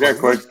this? I got a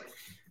question.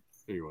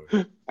 Anyway.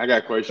 I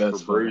got a question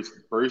for Bruce.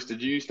 Funny. Bruce,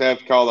 did you used to have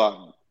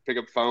to pick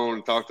up the phone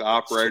and talk to the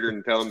operator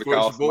and tell him to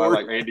call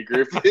somebody like Andy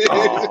Griffith?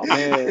 Oh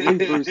man,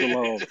 leave Bruce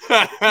alone.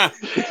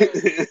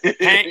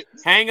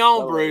 hang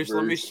on, Bruce.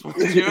 Let me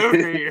switch you over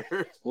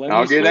here.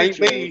 I'll get Ain't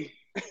Me.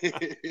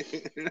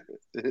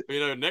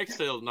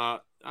 Nextel's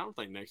not. I don't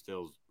think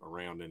Nextel's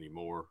around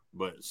anymore.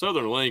 But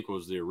Southern Link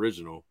was the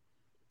original.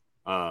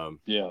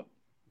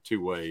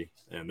 Two-way,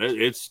 and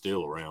it's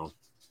still around.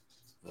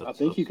 I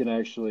think you can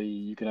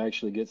actually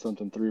get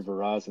something through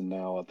Verizon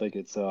now. I think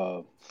it's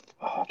I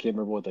can't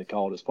remember what they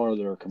call it. It's part of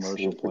their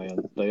commercial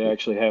plan. They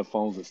actually have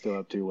phones that still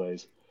have two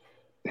ways.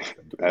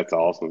 That's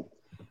awesome.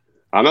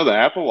 I know the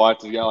Apple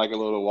Watch has got like a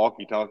little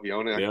walkie-talkie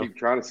on it. I keep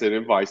trying to send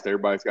invites to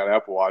everybody that's got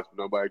Apple Watch,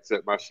 but nobody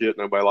accepts my shit.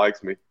 Nobody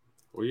likes me.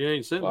 Well, you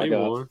ain't sent me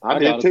one. I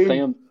got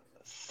a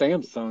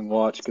Samsung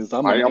watch because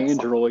I'm an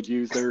Android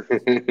user.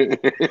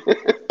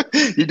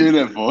 You do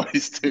that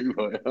voice too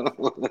well.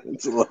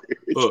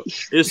 Look,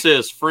 it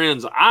says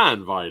friends I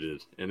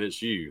invited, and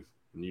it's you.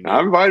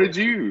 I invited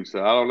you,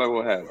 so I don't know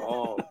what happened.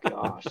 Oh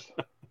gosh.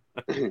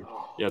 You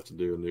have to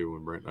do a new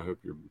one, Brent. I hope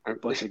you're a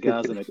bunch of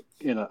guys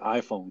in an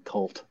iPhone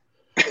cult.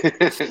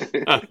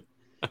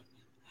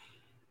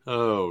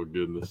 Oh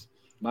goodness.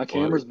 My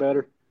camera's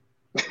better.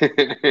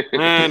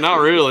 Not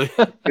really.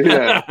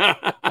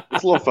 Yeah.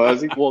 It's a little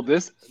fuzzy. Well,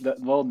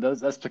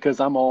 that's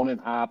because I'm on an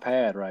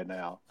iPad right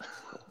now.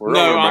 We're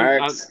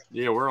on Max.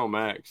 We're on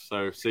Max.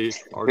 So, see,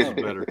 ours is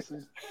better.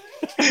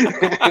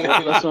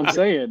 That's what I'm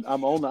saying.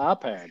 I'm on the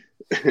iPad.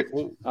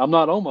 I'm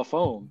not on my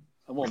phone.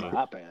 I'm on my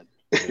iPad.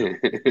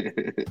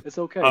 It's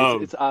okay.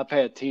 It's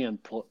iPad 10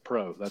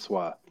 Pro. That's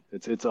why.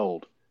 It's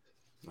old.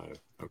 Oh,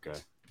 okay.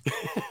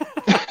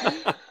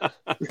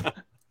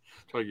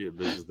 Try to get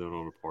business done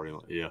on a party.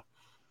 Yeah.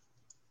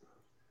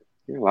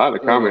 A lot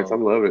of comments. I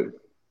love it.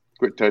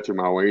 Quit touching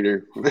my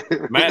wiener.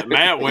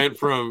 Matt went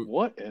from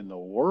what in the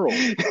world?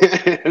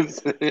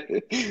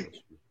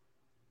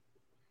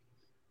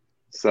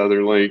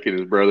 Southern Link and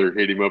his brother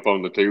hit him up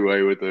on the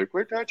two-way with the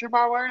 "quit touching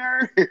my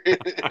wiener."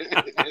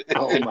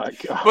 Oh my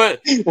God!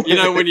 But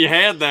when you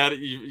had that,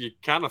 you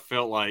kind of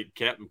felt like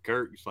Captain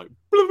Kirk. It's like,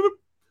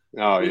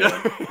 oh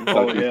yeah,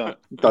 oh yeah.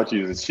 Thought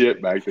you was a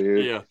shit back then.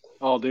 Yeah.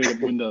 Oh,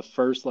 dude, when the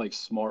first like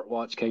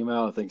smartwatch came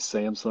out, I think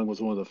Samsung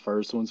was one of the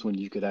first ones when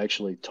you could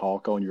actually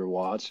talk on your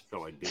watch. I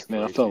felt like Dick Man,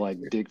 I Tracy. felt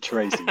like Dick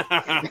Tracy.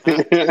 Yeah.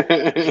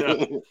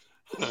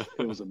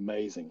 It was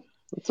amazing.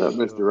 What's up,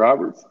 Mr.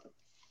 Roberts?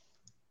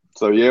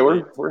 So yeah,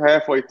 we're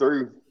halfway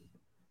through.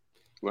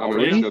 Well, I mean,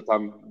 Already? we still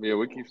talking. Yeah,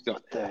 we keep still.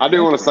 What the I do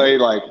heck, want to man? say,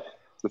 like,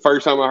 the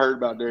first time I heard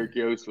about Derek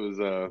Yost was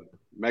a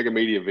mega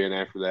media event.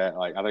 After that,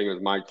 like, I think it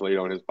was Mike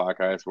Toledo on his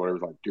podcast where it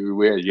was like, dude,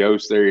 we had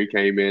Yost there. He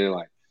came in and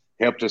like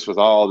helped us with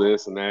all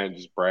this and that, and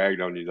just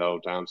bragged on you the whole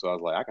time. So I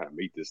was like, I gotta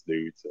meet this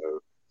dude. So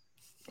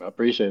I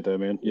appreciate that,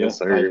 man. yes,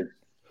 Yeah, sir.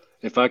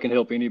 if I can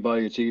help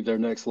anybody achieve their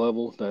next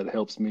level, that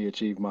helps me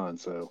achieve mine.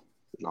 So,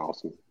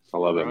 Awesome. I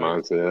love that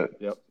Right. mindset.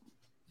 yep,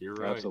 You're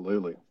right.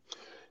 absolutely.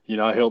 You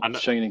know, I helped I know-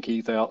 Shane and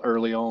Keith out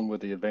early on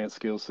with the advanced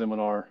skills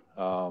seminar.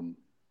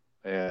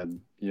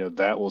 And, you know,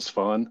 that was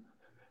fun.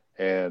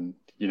 And,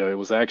 you know, it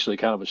was actually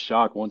kind of a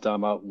shock. One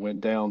time I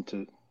went down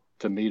to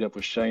meet up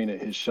with Shane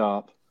at his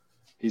shop.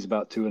 He's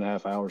about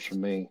 2.5 hours from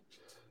me.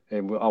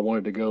 And I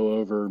wanted to go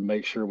over,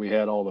 make sure we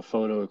had all the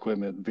photo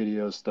equipment,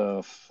 video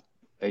stuff,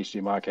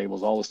 HDMI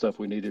cables, all the stuff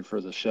we needed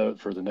for the show,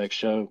 for the next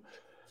show.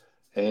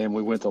 And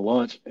we went to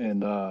lunch,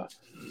 and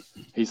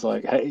he's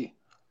like, "Hey,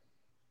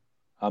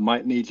 I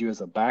might need you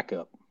as a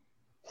backup."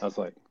 I was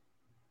like,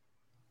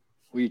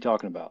 "What are you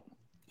talking about?"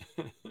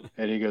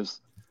 And he goes,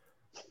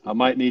 "I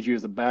might need you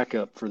as a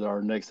backup for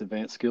our next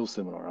advanced skills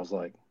seminar." I was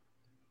like,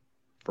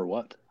 "For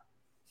what?"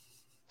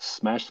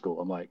 Smash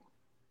School. I'm like,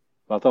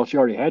 "Well, I thought you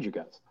already had your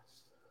guys."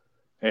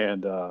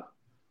 And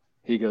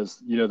he goes,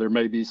 "You know, there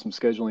may be some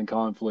scheduling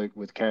conflict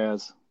with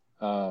Kaz,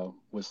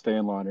 with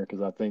Stanliner,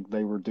 because I think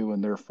they were doing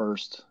their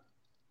first,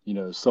 you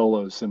know,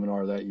 solo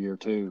seminar that year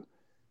too."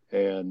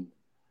 And,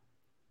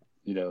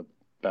 you know,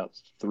 about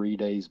 3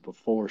 days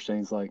before,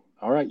 Shane's like,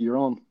 "All right, you're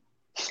on."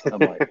 I'm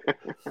like,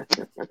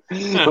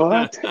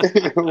 What?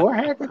 What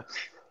happened?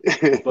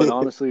 but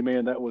honestly,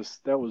 man, that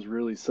was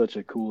really such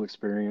a cool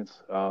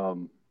experience.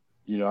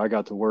 You know, I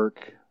got to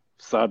work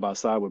side by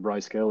side with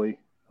Bryce Kelly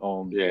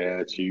on Yeah,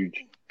 it's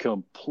huge.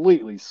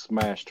 completely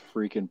smashed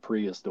freaking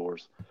Prius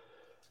doors.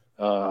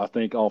 I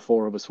think all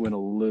four of us went a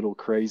little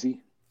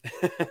crazy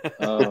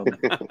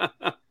because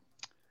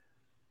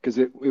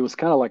it was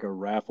kind of like a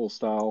raffle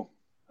style.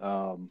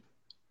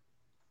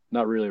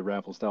 Not really a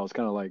raffle style. It's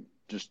kind of like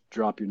just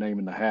drop your name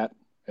in the hat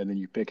and then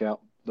you pick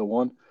out the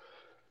one.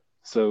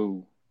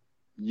 So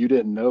you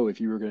didn't know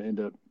if you were going to end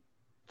up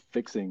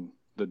fixing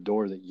the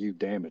door that you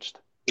damaged.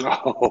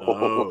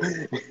 Oh.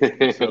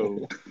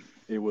 So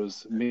it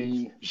was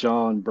me,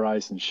 John,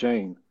 Bryce, and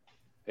Shane.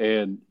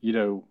 And, you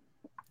know,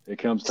 it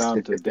comes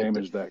time to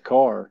damage that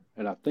car.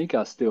 And I think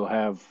I still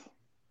have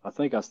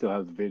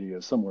the video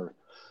somewhere.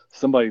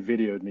 Somebody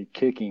videoed me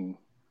kicking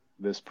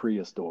this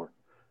Prius door.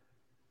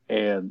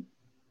 And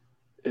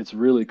it's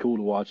really cool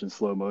to watch in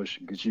slow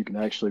motion because you can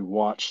actually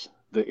watch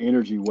the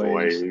energy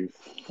waves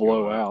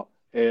flow out.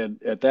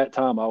 And at that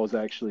time, I was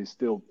actually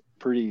still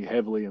pretty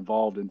heavily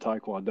involved in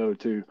Taekwondo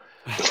too.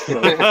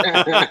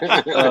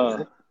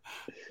 So,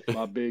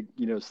 my big,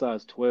 you know,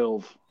 size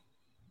 12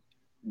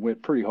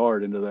 went pretty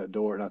hard into that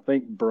door. And I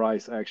think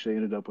Bryce actually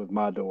ended up with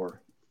my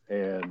door.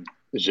 And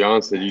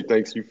John said, "You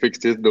think you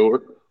fixed his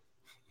door?"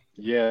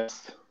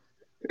 yes,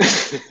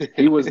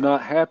 he was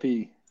not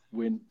happy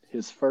when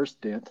his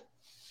first dent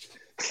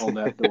on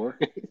that door.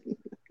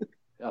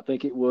 I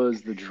think it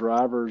was the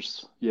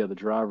driver's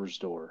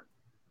door.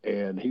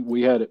 And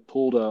we had it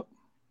pulled up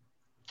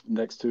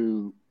next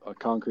to a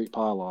concrete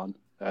pylon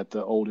at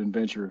the old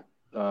Adventure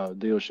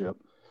dealership.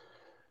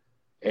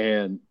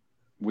 And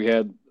we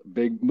had a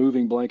big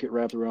moving blanket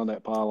wrapped around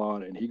that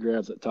pylon, and he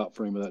grabs that top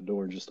frame of that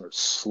door and just starts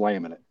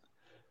slamming it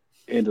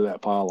into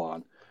that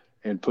pylon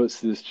and puts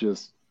this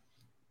just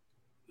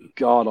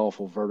god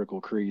awful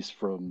vertical crease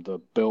from the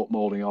belt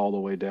molding all the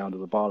way down to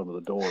the bottom of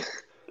the door.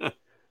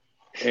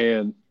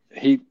 And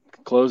he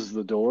closes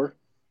the door,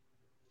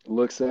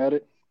 looks at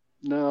it.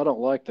 "No, I don't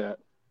like that."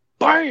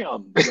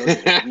 Bam!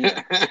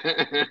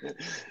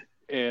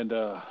 And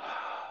I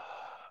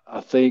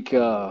think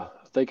I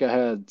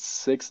had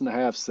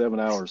 6.5, 7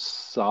 hours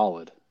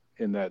solid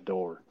in that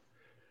door.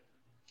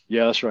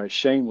 Yeah, that's right.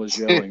 Shane was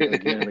yelling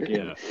again and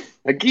again.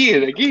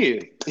 Again.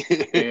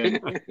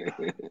 And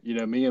you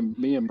know, me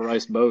and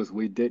Bryce both,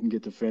 we didn't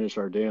get to finish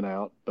our den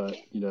out, but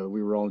you know,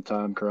 we were on a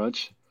time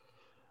crunch.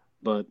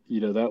 But you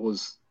know, that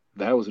was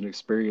an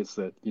experience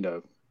that, you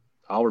know,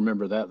 I'll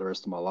remember that the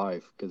rest of my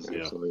life because,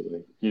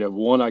 Absolutely. you know,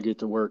 one, I get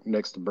to work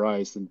next to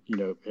Bryce, and you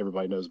know,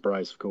 everybody knows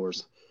Bryce, of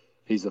course.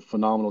 He's a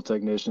phenomenal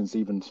technician. He's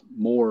even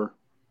more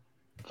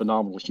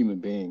phenomenal human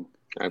being.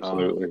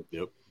 Absolutely.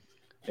 Yep.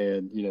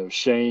 And you know,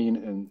 Shane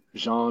and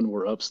Jean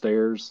were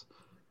upstairs.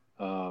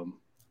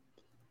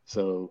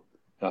 So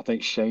I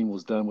think Shane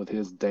was done with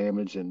his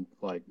damage in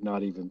like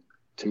not even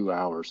 2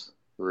 hours.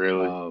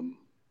 Really?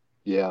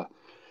 Yeah.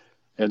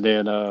 And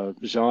then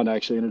Jean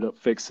actually ended up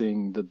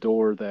fixing the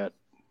door that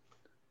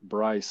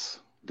Bryce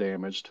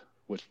damaged,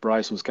 which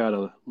Bryce was kind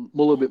of a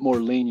little bit more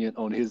lenient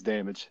on his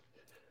damage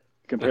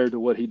compared to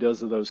what he does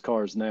to those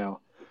cars now.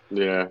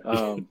 Yeah.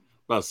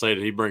 About to say,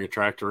 did he bring a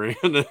tractor in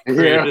and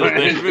create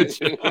his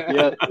damage?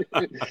 Yeah,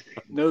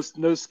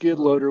 no skid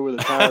loader with a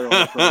tire on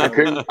the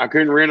front. I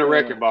couldn't rent a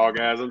wrecking ball,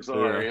 guys. I'm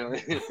sorry.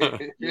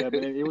 Yeah,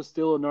 but it was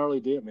still a gnarly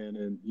dent, man.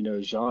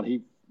 And Jean,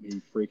 he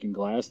freaking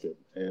glassed it.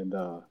 And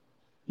but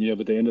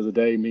at the end of the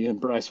day, me and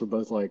Bryce were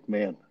both like,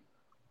 man,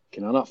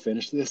 can I not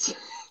finish this?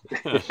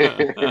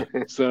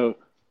 So,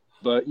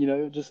 but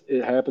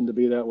it happened to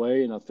be that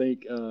way. And I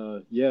think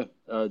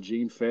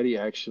Gene Fetty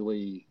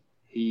actually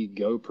he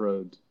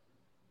GoPro'd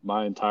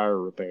my entire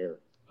repair.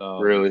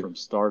 Really? From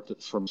start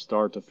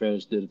to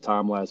finish, did a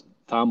time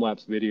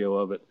lapse video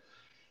of it,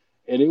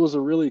 and it was a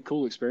really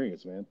cool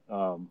experience, man.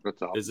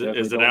 That's awesome. Is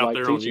it out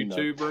there on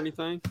YouTube or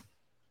anything?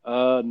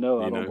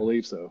 No, I don't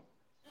believe so.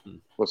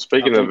 Well,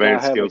 speaking of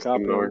advanced skills,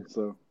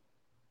 so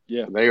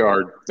yeah, they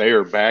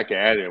are back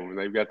at it when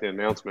they've got the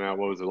announcement out.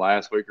 What was it,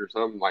 last week or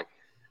something? Like,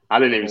 I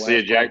didn't even see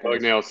it. Jack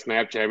Bucknell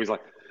Snapchat. He's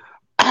like,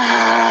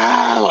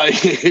 like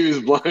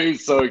he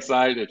was so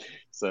excited.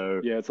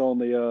 So yeah, it's on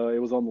the it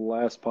was on the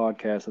last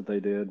podcast that they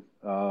did,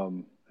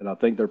 and I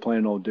think they're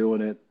planning on doing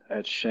it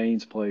at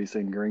Shane's place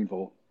in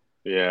Greenville.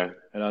 Yeah,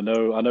 and I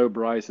know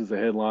Bryce is the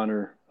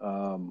headliner.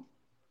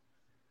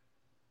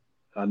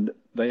 And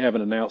they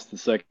haven't announced the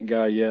second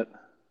guy yet.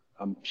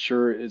 I'm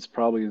sure it's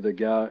probably the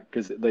guy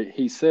because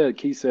he said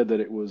that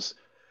it was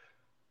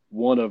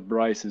one of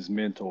Bryce's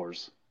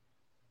mentors,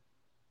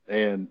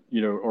 and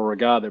or a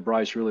guy that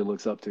Bryce really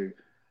looks up to.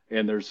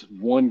 And there's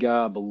one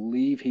guy, I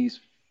believe he's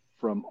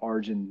from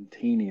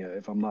Argentina,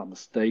 if I'm not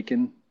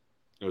mistaken.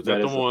 Is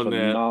that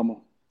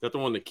the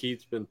one that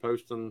Keith's been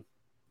posting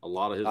a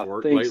lot of his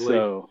work lately? I think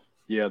so.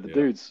 Yeah, the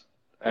dude's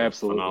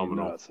absolutely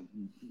phenomenal. Nuts.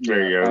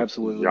 There you go.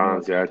 Absolutely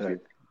John's nuts. got you.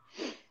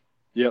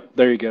 Yep,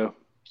 there you go.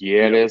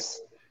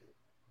 Yes.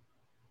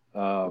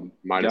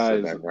 Might have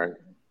said that right.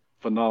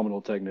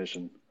 Phenomenal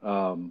technician.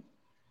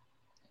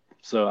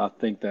 So I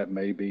think that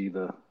may be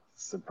the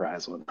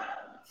surprise one.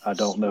 I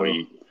don't know.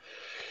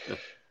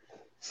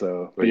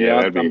 So, but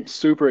I'm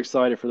super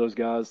excited for those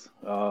guys.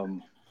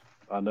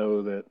 I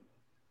know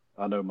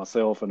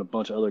myself and a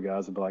bunch of other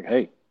guys will be like,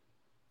 hey,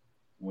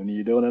 when are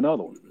you doing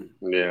another one?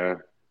 Yeah.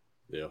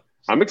 Yeah.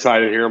 I'm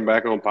excited to hear them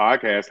back on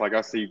podcasts. Like I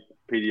see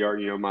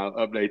PDR, my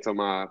updates on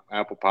my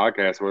Apple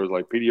podcast where it's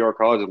like PDR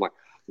College. I'm like,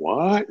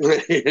 what?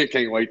 I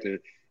can't wait to,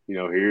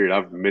 hear it.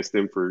 I've missed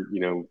them for,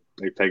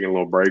 they've taken a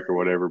little break or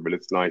whatever, but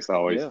it's nice to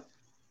always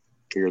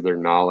hear their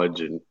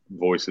knowledge and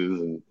voices,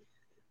 and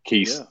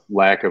Keith's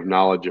lack of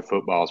knowledge of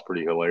football is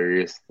pretty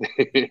hilarious.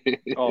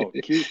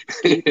 Keith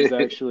is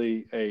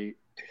actually a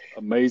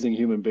amazing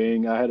human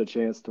being. I had a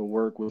chance to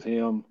work with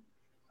him.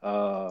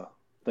 I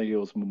think it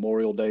was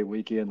Memorial Day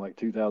weekend, like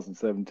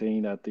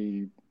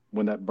 2017,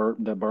 when that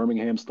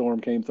Birmingham storm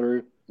came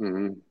through.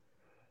 Mm-hmm.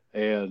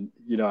 And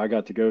I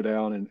got to go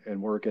down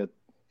and work at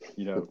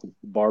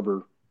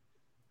Barber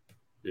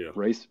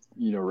race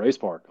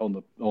park on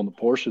the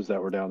Porsches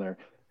that were down there.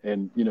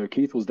 And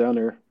Keith was down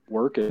there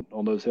working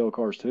on those hell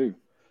cars too.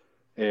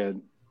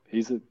 And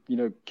Keith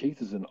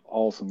is an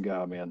awesome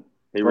guy, man.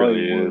 He Probably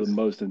really is one of the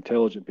most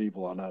intelligent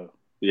people I know.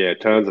 Yeah,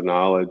 tons of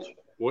knowledge.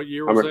 What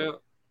year was that?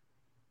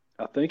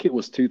 I think it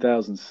was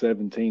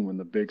 2017 when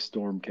the big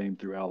storm came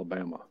through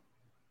Alabama,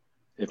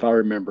 if I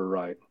remember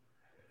right.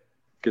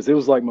 Because it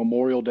was like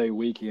Memorial Day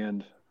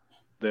weekend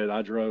that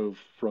I drove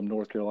from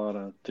North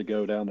Carolina to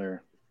go down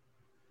there.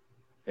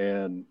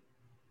 And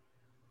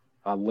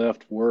I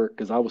left work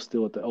because I was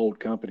still at the old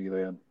company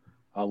then.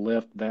 I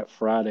left that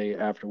Friday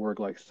after work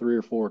like 3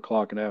 or 4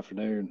 o'clock in the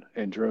afternoon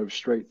and drove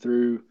straight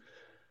through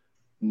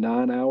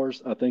 9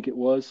 hours, I think it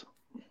was.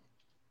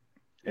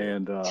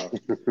 And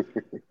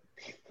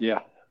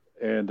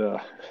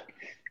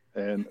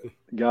and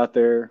got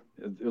there.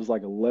 It was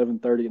like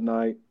 11:30 at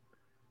night.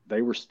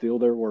 They were still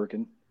there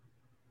working.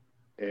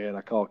 And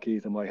I called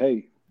Keith. I'm like,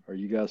 hey, are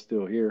you guys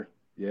still here?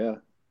 Yeah.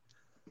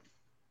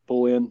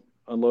 Pull in,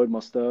 unload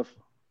my stuff.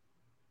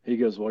 He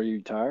goes, well, are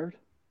you tired?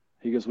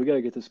 He goes, we got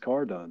to get this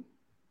car done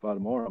by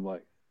tomorrow. I'm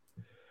like,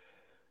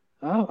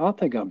 I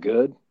think I'm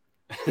good.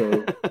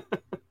 So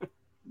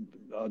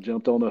I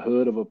jumped on the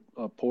hood of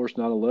a Porsche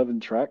 911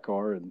 track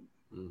car, and,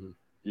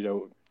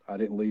 I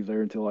didn't leave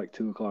there until like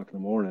 2 o'clock in the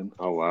morning.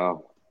 Oh,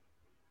 wow.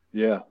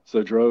 Yeah.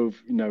 So drove,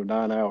 9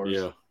 hours.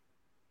 Yeah.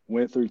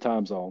 Went through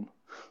time zone.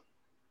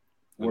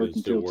 Worked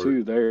until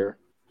 2 there.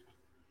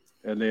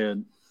 And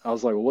then I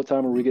was like, well, what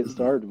time are we getting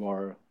started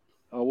tomorrow?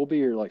 Oh, we'll be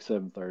here like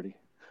 7:30.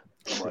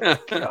 I'm like,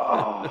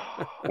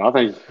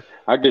 oh.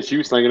 I guess you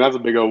was thinking that's a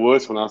big old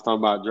wuss when I was talking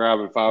about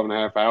driving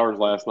 5.5 hours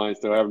last night,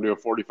 still having to do a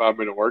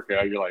 45-minute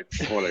workout. You're like,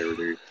 whatever,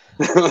 dude.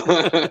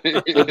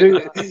 Well,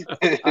 dude,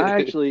 I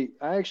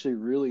actually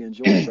really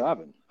enjoy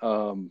driving.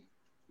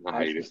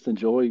 I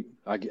enjoy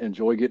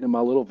getting in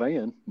my little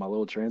van, my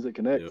little Transit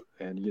Connect,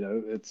 and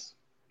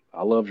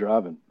I love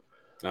driving.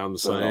 I'm the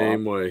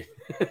same way.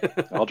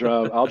 I'll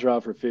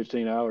drive for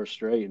 15 hours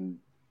straight and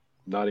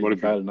not even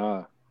bat an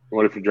eye.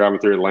 What if you're driving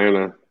through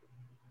Atlanta?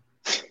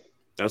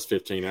 That's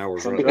 15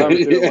 hours, I'm right?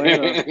 driving to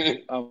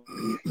Atlanta. I'm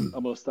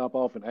going to stop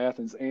off in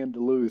Athens and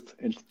Duluth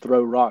and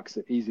throw rocks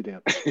at Easy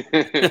Dent.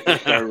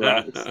 Throw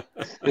rocks.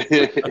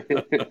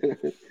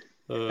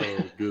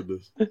 Oh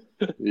goodness.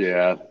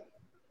 Yeah.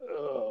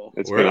 Oh,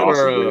 It's been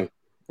awesome.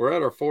 We're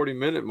at our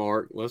 40-minute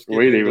mark. Let's get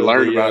We didn't even into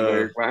learn about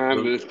Derek behind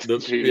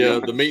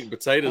the meat and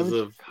potatoes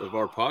of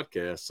our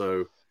podcast.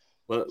 So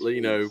let's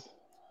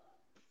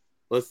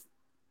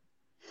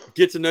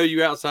get to know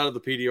you outside of the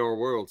PDR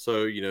world.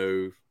 So,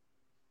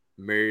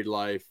 married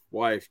life,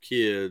 wife,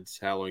 kids,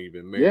 how long you've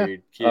been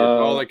married, kids,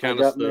 all that kind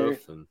of stuff. Married.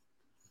 And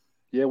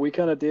yeah, we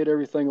kind of did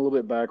everything a little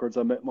bit backwards.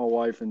 I met my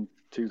wife in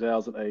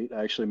 2008.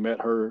 I actually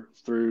met her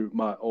through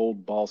my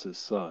old boss's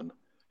son.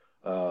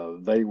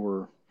 They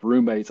were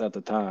roommates at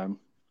the time.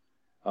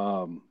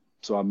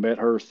 So I met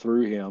her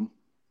through him,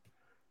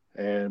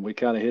 and we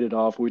kind of hit it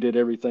off. We did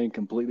everything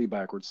completely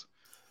backwards.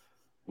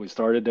 We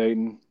started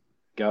dating,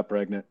 got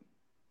pregnant,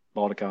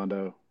 bought a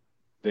condo,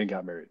 then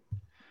got married.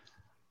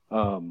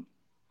 And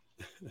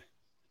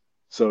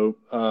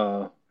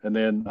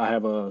then I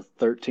have a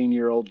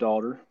 13-year-old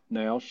daughter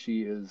now.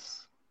 She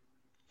is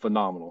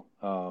phenomenal.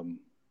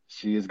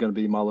 She is going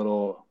to be my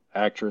little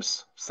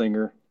actress,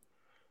 singer.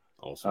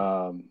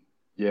 Awesome.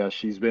 Yeah,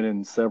 she's been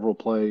in several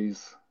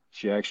plays.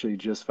 She actually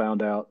just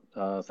found out,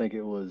 I think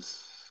it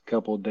was a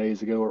couple of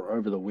days ago or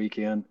over the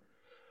weekend.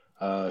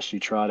 She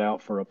tried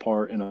out for a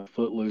part in a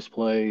Footloose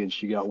play, and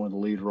she got one of the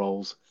lead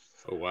roles.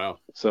 Oh, wow.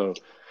 So,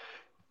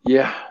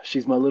 yeah,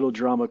 she's my little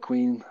drama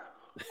queen.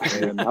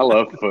 And I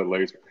love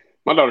Footloose.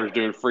 My daughter's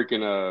doing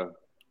freaking,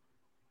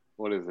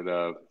 what is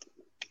it?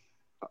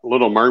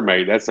 Little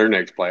Mermaid. That's their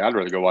next play. I'd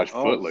rather go watch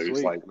Footloose.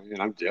 Sweet. Like,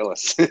 man, I'm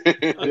jealous.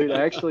 Dude,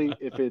 actually,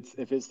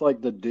 if it's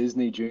like the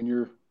Disney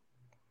Junior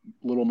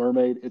Little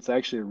Mermaid, it's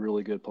actually a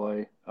really good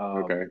play.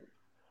 Okay.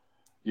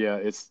 Yeah,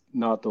 it's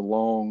not the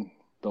long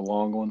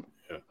one.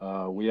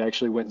 Yeah. We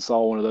actually went and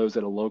saw one of those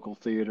at a local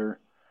theater.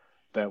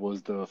 That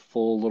was the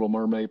full Little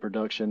Mermaid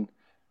production,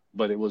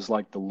 but it was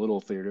like the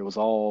little theater. It was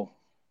all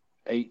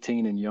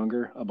 18 and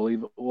younger, I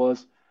believe it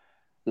was.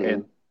 Mm-hmm.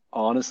 And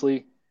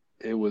honestly,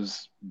 it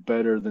was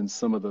better than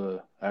some of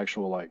the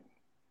actual like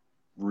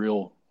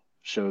real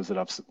shows that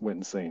I've went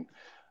and seen.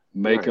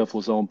 Makeup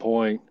was on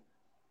point.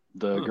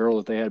 The girl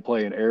that they had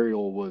playing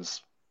Ariel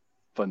was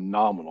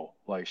phenomenal.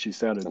 Like she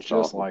sounded That's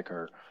just awesome. Like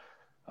her.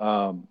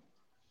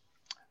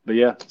 But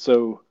yeah,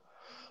 so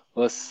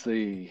let's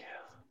see.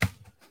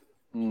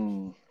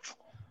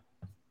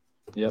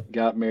 Yep,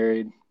 got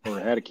married or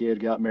had a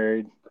kid, got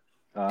married.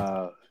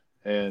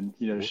 And,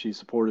 she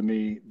supported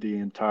me the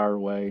entire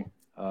way,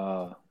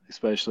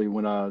 especially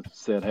when I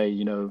said,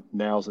 hey,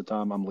 now's the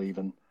time I'm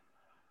leaving.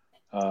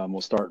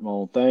 We'll start my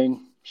own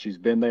thing. She's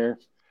been there.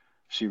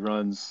 She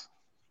runs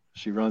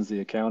the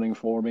accounting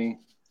for me,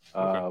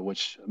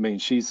 which, I mean,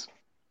 she's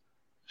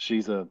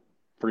a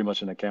pretty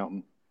much an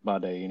accountant by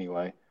day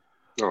anyway.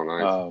 Oh,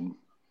 nice.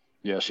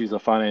 Yeah, she's a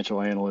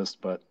financial analyst,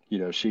 but,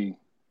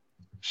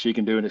 she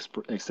can do an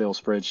Excel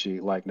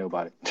spreadsheet like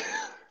nobody.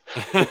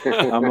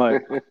 I'm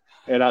like,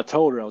 and I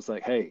told her, I was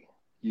like, hey,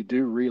 you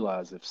do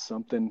realize if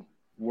something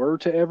were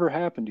to ever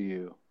happen to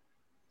you,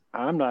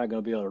 I'm not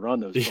going to be able to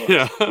run those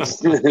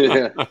books.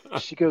 Yeah.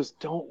 She goes,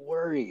 don't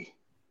worry.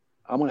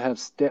 I'm going to have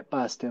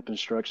step-by-step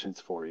instructions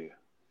for you.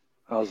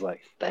 I was like,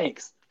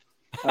 thanks.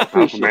 I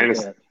appreciate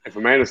that. If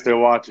Amanda's still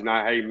watching,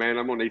 hey, man,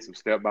 I'm going to need some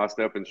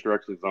step-by-step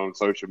instructions on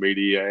social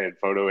media and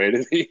photo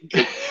editing.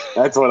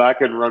 That's what I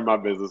couldn't run my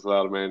business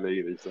without Amanda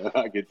either, so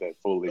I get that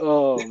fully.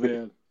 Oh,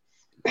 man.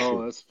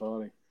 Oh, that's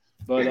funny.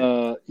 But,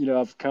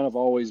 I've kind of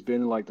always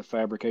been in, like, the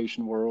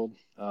fabrication world.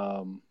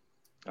 I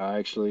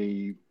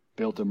actually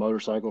built a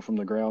motorcycle from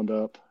the ground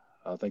up.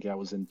 I think that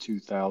was in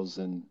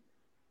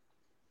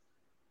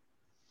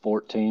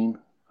 2014,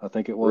 I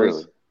think it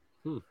was.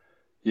 Really?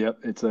 Yep,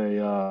 it's an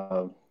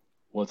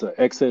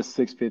XS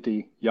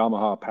 650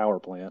 Yamaha power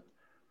plant.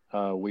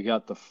 We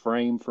got the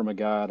frame from a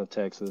guy out of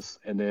Texas,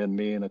 and then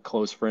me and a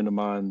close friend of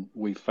mine,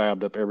 we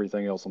fabbed up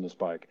everything else on this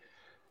bike.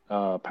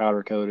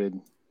 Powder coated,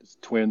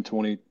 twin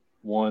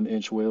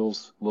 21-inch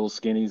wheels, little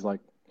skinnies, like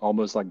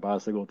almost like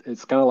bicycle.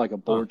 It's kind of like a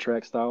board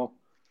track style.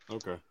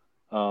 Okay.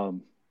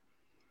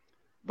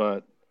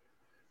 But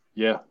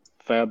yeah,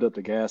 fabbed up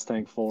the gas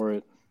tank for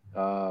it.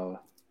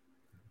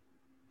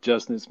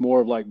 Justin, it's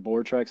more of like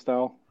board track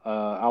style.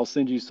 I'll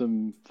send you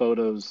some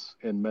photos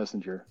in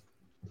Messenger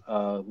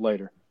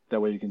later.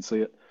 That way you can see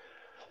it.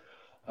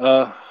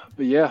 But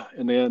yeah,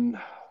 and then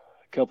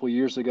a couple of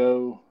years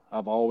ago,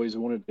 I've always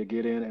wanted to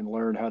get in and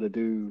learn how to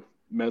do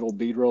metal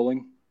bead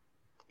rolling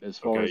as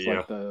far as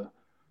like the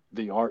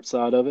art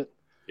side of it.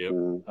 Yep.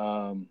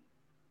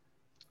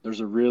 There's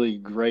a really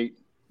great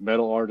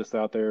metal artist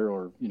out there,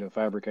 or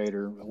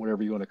fabricator,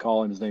 whatever you want to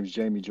call him. His name's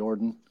Jamie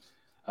Jordan.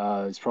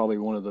 He's probably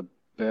one of the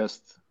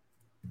best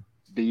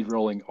bead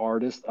rolling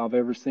artist I've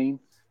ever seen.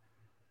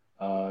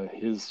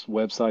 His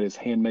website is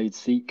Handmade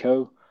Seat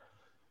Co.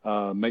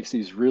 Makes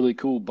these really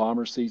cool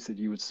bomber seats that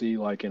you would see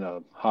like in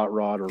a hot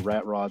rod or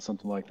rat rod,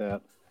 something like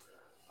that.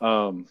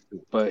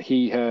 But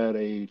he had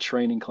a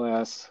training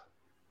class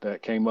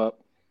that came up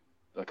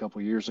a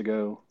couple years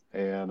ago,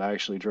 and I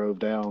actually drove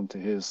down to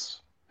his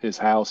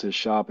house, his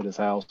shop at his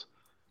house,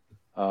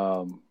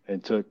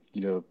 and took, I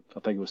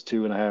think it was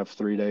 2.5,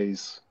 3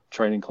 days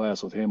training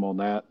class with him on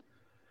that,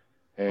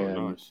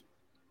 and nice.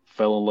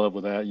 fell in love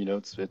with that.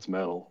 It's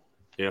metal.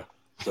 Yeah.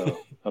 So,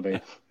 I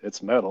mean,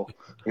 it's metal.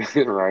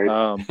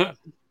 Right.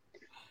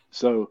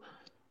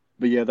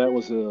 But yeah, that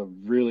was a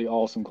really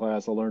awesome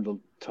class. I learned a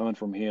ton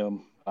from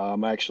him.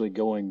 I'm actually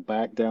going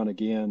back down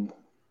again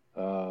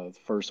the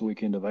first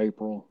weekend of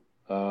April.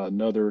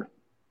 Another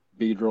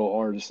bead roll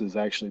artist is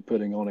actually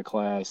putting on a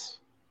class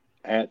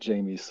at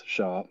Jamie's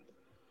shop.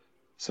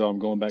 So I'm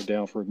going back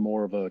down for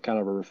more of a kind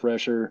of a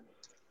refresher.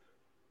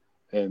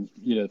 And,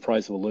 the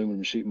price of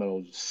aluminum sheet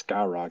metal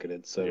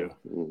skyrocketed. So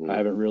I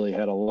haven't really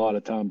had a lot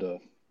of time to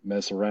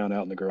mess around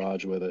out in the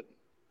garage with it.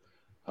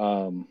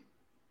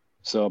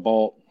 So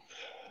I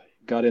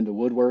got into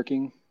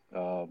woodworking.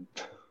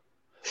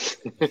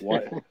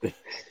 What?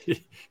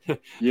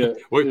 Yeah,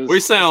 we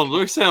sound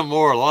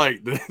more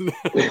alike.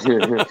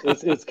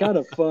 It's kind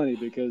of funny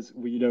because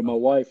my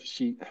wife,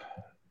 she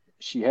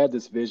had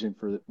this vision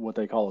for what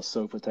they call a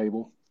sofa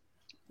table,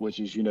 which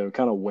is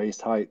kind of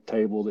waist height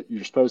table that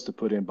you're supposed to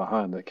put in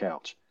behind the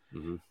couch.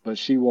 Mm-hmm. But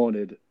she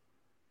wanted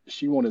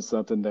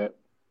something that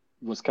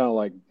was kind of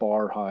like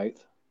bar height,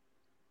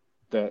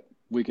 that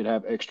we could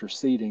have extra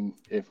seating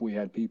if we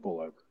had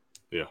people over.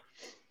 Yeah.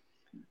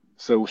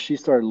 So she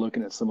started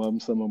looking at some of them.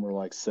 Some of them were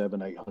like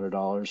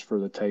 $700-800 for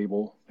the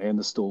table and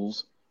the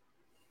stools.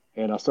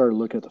 And I started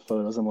looking at the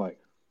photos. I'm like,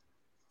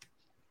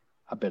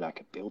 I bet I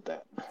could build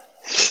that.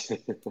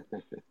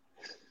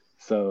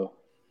 So,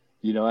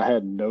 I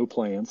had no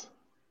plans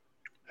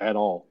at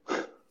all.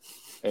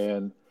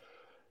 And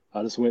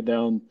I just went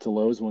down to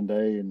Lowe's one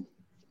day and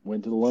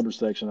went to the lumber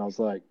section. I was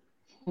like,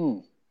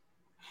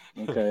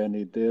 okay, I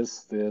need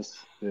this, and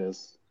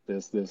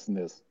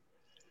this.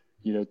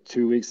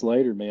 2 weeks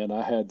later, man,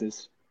 I had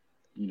this,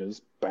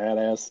 this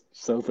badass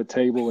sofa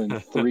table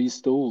and 3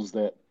 stools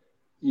that,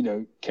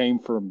 came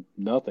from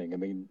nothing. I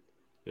mean,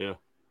 yeah.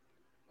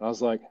 I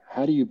was like,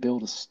 how do you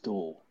build a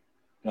stool?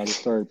 And I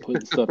just started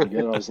putting stuff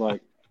together. I was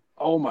like,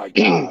 oh my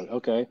God,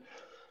 okay.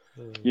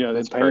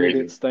 Then painted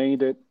it,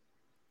 stained it.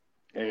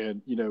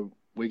 And,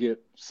 we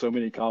get so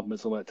many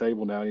compliments on that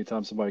table now.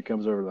 Anytime somebody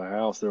comes over to the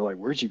house, they're like,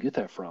 where'd you get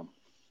that from?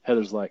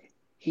 Heather's like,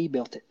 he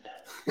built it.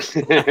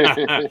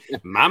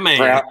 My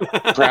man.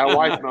 Proud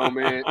wife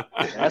moment.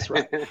 That's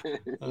right.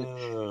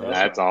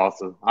 That's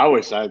awesome. I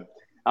wish I've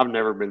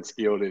never been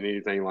skilled in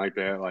anything like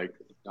that. Like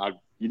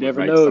you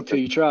never know until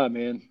you try,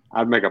 man.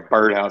 I'd make a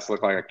birdhouse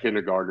look like a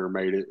kindergartner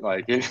made it.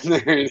 Like there's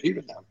not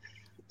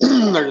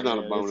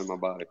a bone in my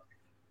body.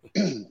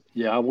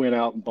 Yeah, I went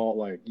out and bought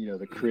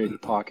the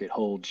Krig pocket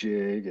hole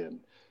jig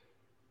and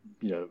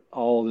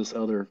all this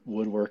other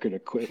woodworking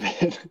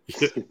equipment.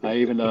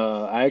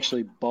 I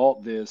actually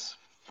bought this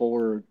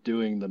for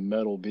doing the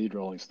metal bead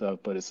rolling stuff,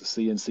 but it's a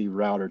CNC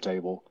router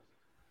table,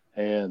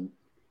 and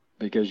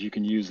because you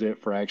can use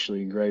it for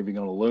actually engraving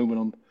on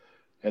aluminum,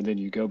 and then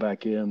you go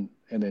back in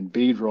and then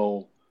bead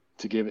roll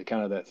to give it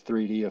kind of that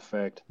 3D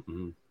effect.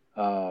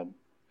 Mm-hmm.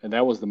 And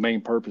that was the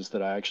main purpose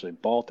that I actually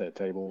bought that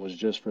table, was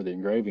just for the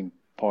engraving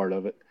part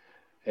of it.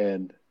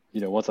 And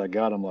once I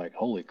got them, like,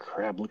 holy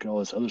crap, look at all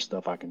this other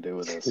stuff I can do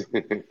with this.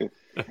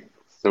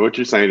 So what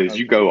you're saying is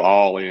you go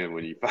all in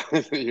when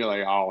you're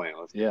like all in.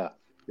 Yeah.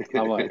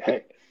 I'm like,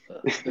 hey,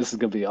 this is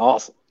going to be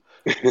awesome.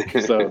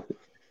 So,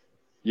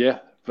 yeah.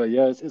 But,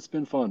 yeah, it's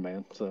been fun,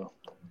 man. So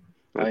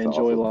I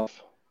enjoy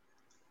life.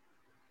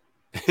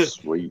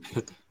 Sweet.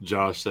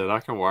 Josh said,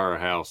 I can wire a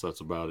house.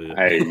 That's about it.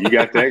 Hey, you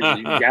got that.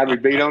 You got me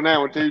beat on that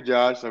one too,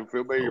 Josh. So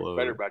feel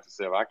better about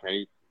yourself. I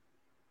can't.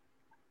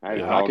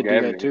 I could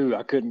do that too.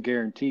 I couldn't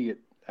guarantee it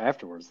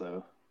afterwards,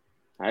 though.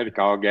 I had to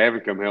call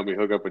Gavin come help me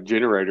hook up a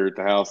generator at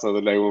the house the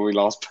other day when we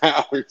lost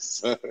power.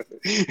 So,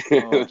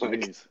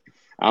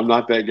 I'm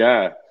not that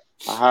guy.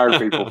 I hire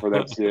people for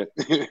that shit.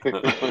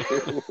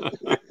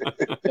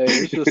 Hey,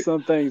 it's just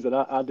some things that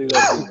I do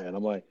that too, man.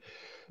 I'm like,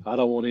 I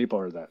don't want any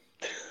part of that.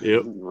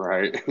 Yep.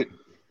 Right.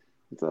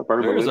 What's up,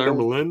 There's our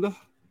Melinda.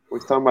 We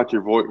was talking about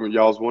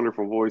y'all's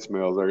wonderful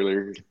voicemails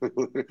earlier.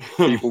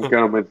 Keep them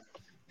coming.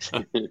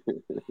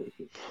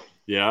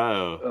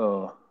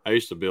 Yeah, I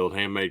used to build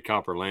handmade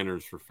copper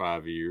lanterns for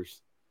 5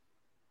 years,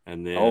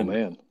 and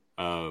then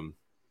and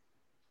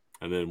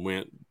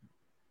then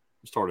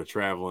started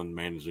traveling,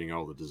 managing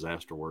all the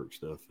disaster work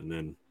stuff, and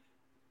then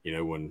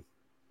when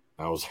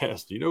I was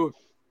asked, what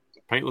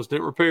paintless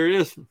dent repair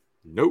is?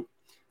 Nope,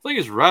 I think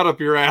it's right up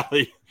your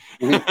alley.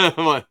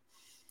 I'm like,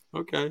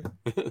 okay.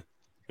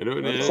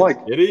 It's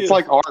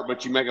like art,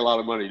 but you make a lot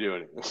of money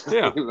doing it.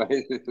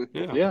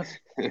 Yeah.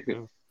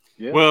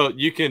 Yeah. Well,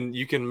 you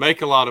can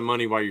make a lot of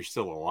money while you're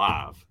still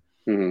alive.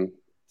 Mm-hmm.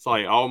 It's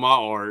like all my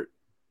art.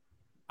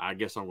 I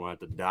guess I'm gonna have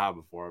to die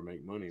before I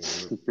make money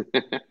on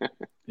it.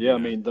 Yeah, I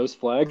mean those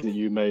flags that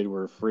you made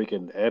were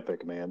freaking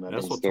epic, man.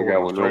 That's what still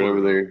got one right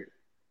over there.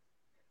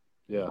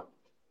 Yeah.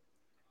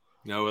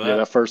 No,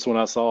 that first one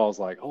I saw, I was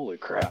like, holy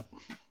crap.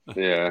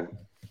 Yeah.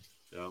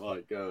 Yeah,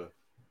 like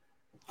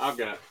I've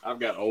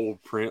got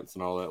old prints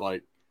and all that.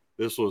 Like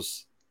this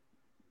was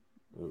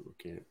Oh, we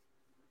can't.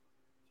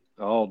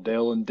 Oh,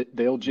 Dale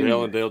Jr.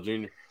 Dale and Dale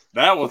Jr.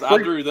 That was I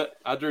drew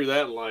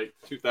that in like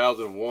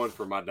 2001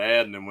 for my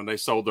dad, and then when they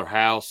sold their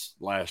house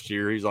last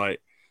year, he's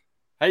like,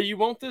 "Hey, you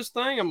want this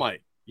thing?" I'm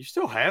like, "You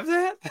still have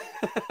that?"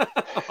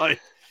 Like,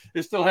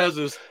 it still has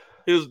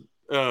his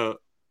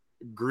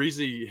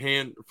greasy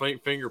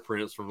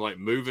fingerprints from like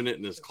moving it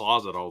in his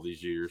closet all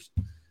these years.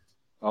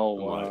 Oh,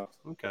 I'm wow. like,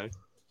 okay.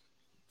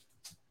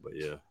 But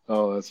yeah.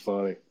 Oh, that's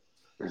funny.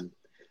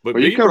 But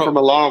you come from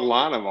a long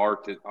line of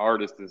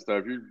artists and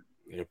stuff. You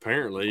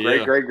apparently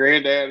great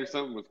granddad or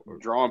something was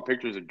drawing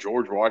pictures of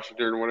George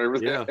Washington or whatever.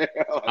 Yeah.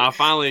 I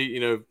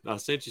finally, I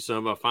sent you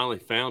some. I finally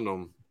found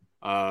them.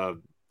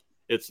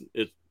 It's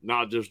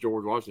not just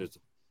George Washington. It's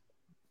a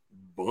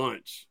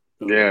bunch.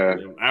 Yeah.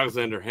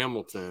 Alexander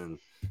Hamilton,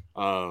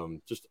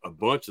 just a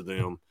bunch of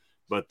them,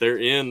 but they're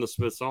in the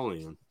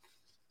Smithsonian.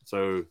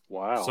 So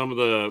wow, some of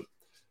the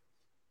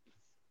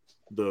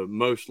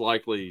most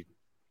likely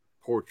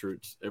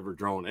portraits ever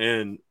drawn,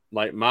 and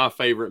like my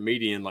favorite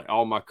medium, like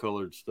all my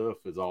colored stuff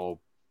is all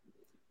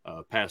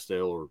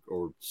pastel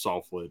or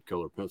soft lead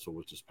color pencil,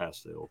 which is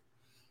pastel.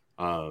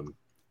 And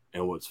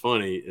what's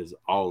funny is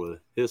all of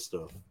his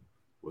stuff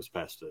was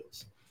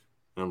pastels.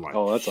 And I'm like,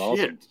 oh, that's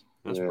awesome.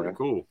 That's pretty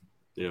cool.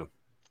 Yeah.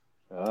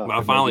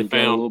 I finally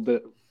found a little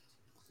bit.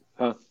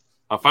 Huh?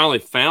 I finally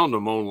found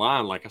them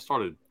online. Like I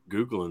started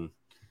Googling,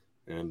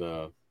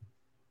 and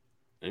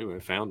anyway, I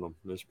found them.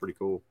 It's pretty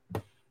cool.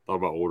 Thought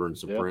about ordering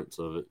some prints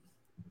of it.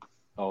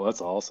 Oh,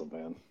 that's awesome,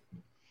 man.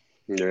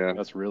 Yeah,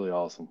 that's really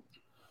awesome.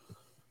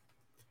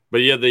 But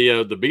yeah,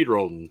 the bead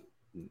rolling,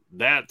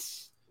 that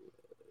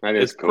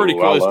is cool. Pretty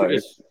close. I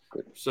like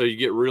so you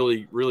get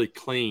really, really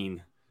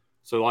clean.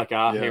 So like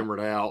I hammered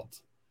out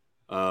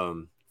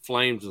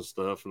flames and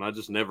stuff, and I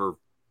just never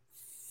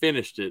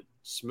finished it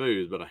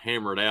smooth, but I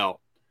hammered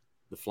out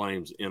the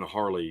flames in a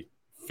Harley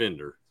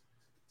fender.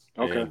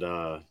 Okay.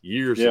 And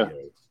years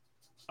ago.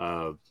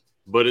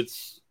 But it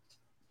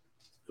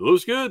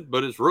looks good,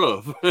 but it's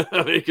rough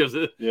because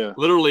it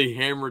literally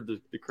hammered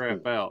the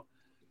crap out.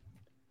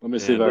 Let me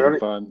see if I can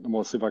find. I'm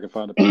gonna see if I can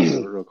find a picture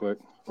of it real quick,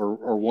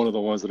 or one of the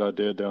ones that I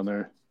did down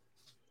there.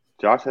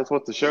 Josh, that's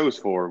what the show's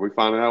for. We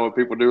find out what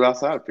people do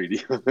outside of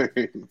PD.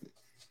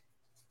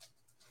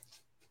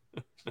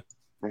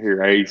 I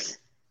hear Ace.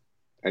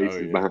 Ace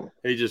is behind.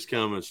 He just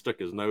come and stuck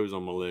his nose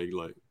on my leg,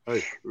 like,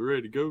 "Hey, we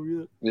ready to go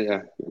yet?"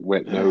 Yeah,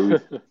 wet nose.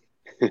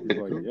 He's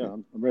like, "Yeah,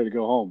 I'm ready to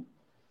go home."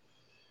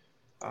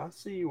 I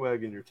see you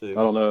wagging your tail.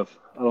 I don't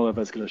know if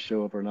that's gonna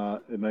show up or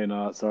not. It may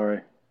not. Sorry.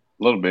 A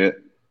little bit.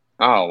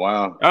 Oh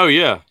wow. Oh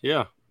yeah.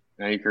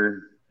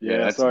 Anchor. Yeah.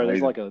 That's sorry.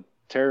 amazing. There's like a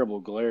terrible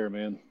glare,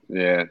 man.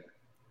 Yeah.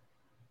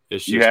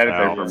 It's you had it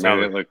there for a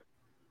minute. Look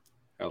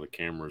how the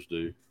cameras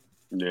do.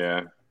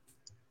 Yeah.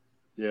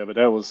 Yeah, but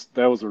that was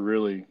a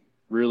really,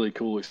 really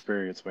cool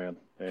experience, man.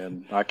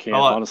 And I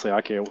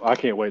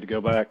can't wait to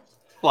go back.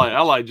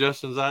 I like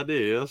Justin's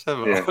idea. Let's have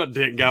a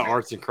Dick Guy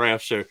Arts and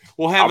Crafts show.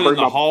 We'll have it in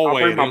the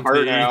hallway. I'll bring my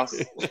birdhouse.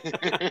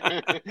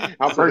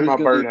 I'll bring my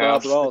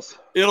birdhouse.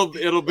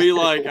 It'll be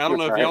like, I don't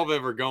know if y'all have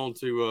ever gone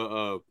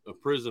to a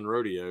prison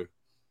rodeo.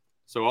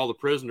 So all the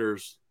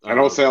prisoners. I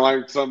don't sound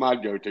like something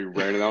I'd go to,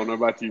 Brandon. I don't know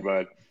about you,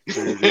 bud.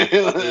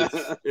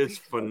 It's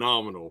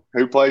phenomenal.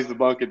 Who plays the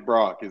bucket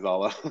Brock is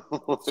all.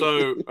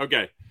 So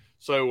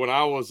when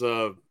I was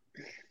I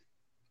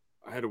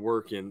had to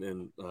work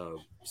in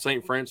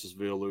St.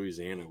 Francisville,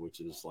 Louisiana, which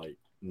is like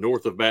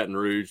north of Baton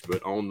Rouge,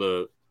 but on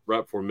the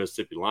right before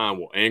Mississippi line.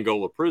 Well,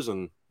 Angola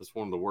prison is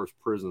one of the worst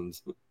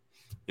prisons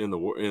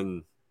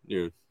in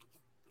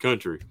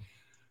country.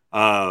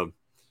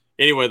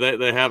 Anyway,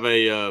 they have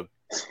a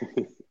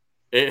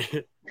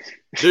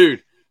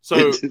dude. So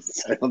it just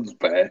sounds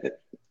bad.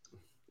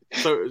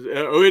 So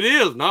it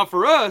is not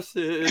for us;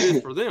 it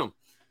is for them.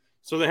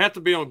 So they have to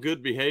be on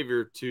good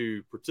behavior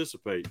to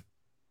participate,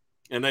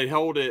 and they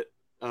hold it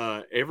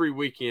every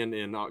weekend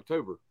in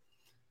October.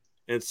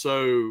 And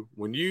so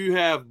when you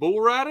have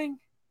bull riding,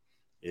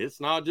 it's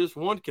not just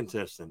one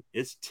contestant;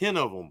 it's 10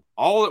 of them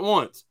all at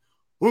once.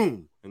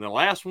 Boom! And the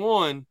last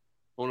one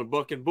on a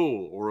bucking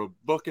bull or a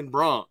bucking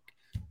bronc.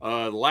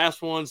 The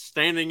last one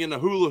standing in a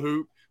hula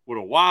hoop with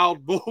a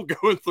wild bull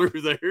going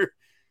through there.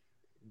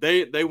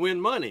 They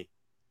win money.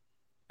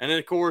 And then,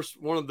 of course,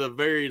 one of the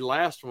very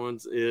last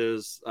ones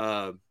is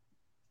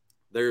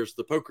there's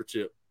the poker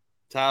chip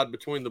tied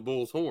between the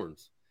bull's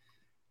horns.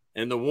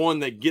 And the one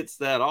that gets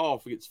that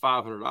off gets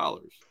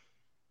 $500.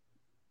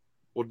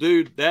 Well,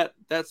 dude, that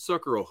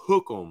sucker will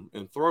hook them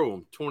and throw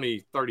them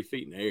 20, 30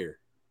 feet in the air.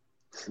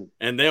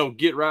 And they'll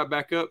get right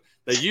back up.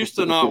 They used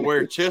to not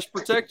wear chest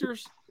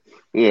protectors.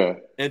 Yeah.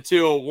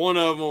 Until one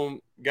of them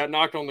got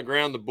knocked on the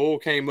ground. The bull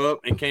came up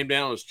and came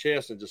down on his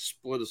chest and just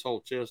split his whole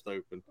chest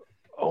open.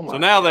 Oh my! So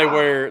now they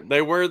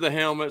wear the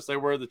helmets, they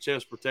wear the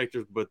chest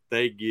protectors, but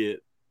they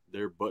get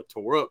their butt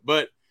tore up.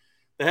 But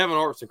they have an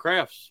arts and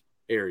crafts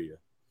area,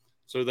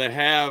 so they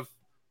have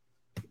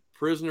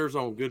prisoners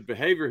on good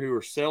behavior who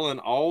are selling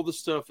all the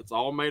stuff. It's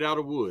all made out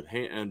of wood.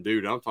 And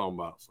dude, I'm talking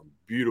about some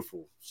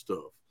beautiful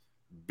stuff.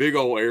 big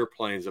old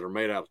airplanes that are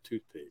made out of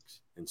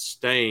toothpicks and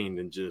stained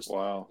and just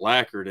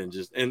lacquered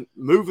and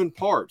moving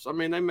parts. I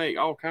mean, they make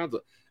all kinds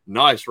of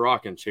nice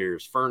rocking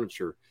chairs,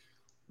 furniture.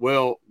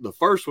 Well, the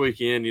first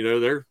weekend,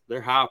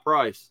 they're high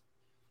price.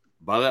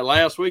 By that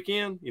last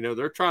weekend,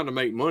 they're trying to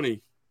make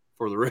money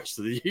for the rest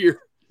of the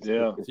year.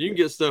 Yeah. So you can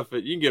get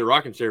you can get a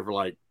rocking chair for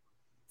like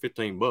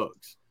 $15.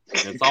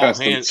 And it's all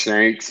Custom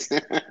shanks.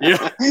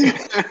 Yeah.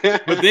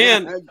 But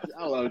then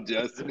I love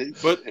Justin.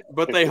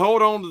 But they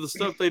hold on to the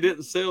stuff they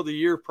didn't sell the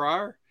year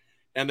prior,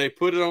 and they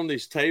put it on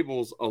these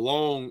tables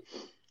along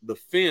the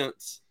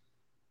fence,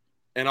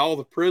 and all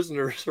the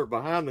prisoners are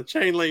behind the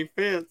chain link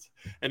fence,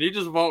 and you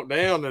just walk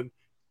down and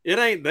it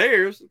ain't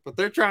theirs, but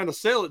they're trying to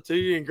sell it to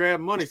you and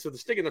grab money. So they're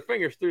sticking their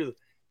fingers through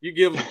you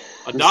give them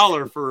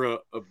 $1 for a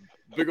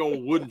big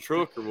old wooden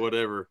truck or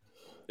whatever.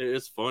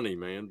 It's funny,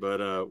 man. But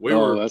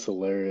that's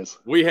hilarious.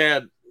 We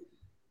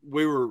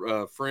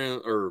were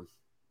friend or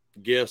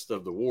guest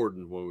of the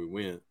warden when we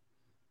went.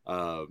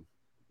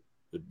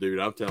 Dude,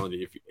 I'm telling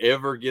you, if you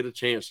ever get a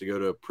chance to go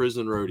to a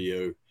prison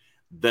rodeo,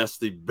 that's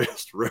the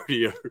best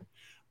rodeo.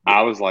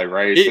 I was like,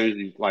 right as soon as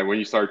you when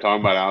you started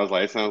talking about it, I was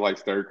like, it sounds like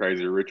stir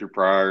crazy. Richard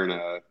Pryor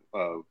and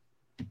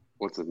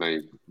what's his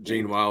name?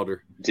 Gene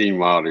Wilder. Gene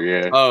Wilder,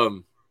 yeah.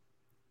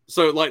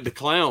 So like the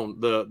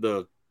clown,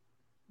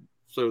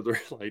 so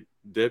they're like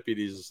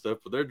deputies and stuff,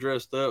 but they're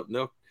dressed up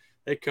and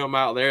they come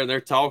out there and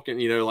they're talking,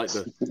 like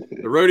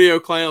the rodeo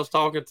clown's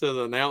talking to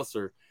the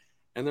announcer,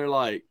 and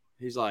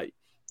he's like,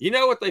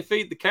 what they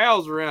feed the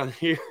cows around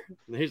here?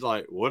 And he's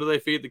like, what do they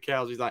feed the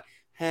cows? He's like,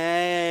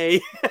 hey.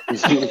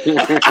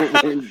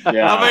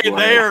 Yeah,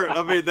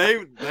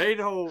 they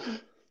don't,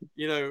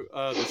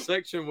 the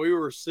section we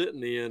were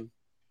sitting in,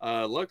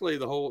 luckily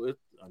it's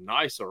a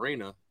nice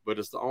arena, but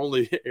it's the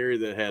only area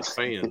that had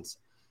fans.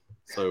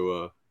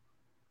 So,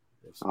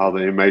 all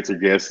the inmates are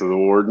guests of the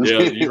warden. Yeah,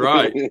 you're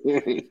right.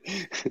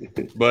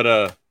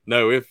 But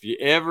no, if you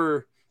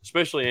ever,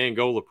 especially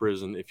Angola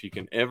prison, if you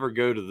can ever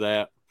go to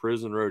that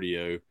prison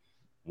rodeo,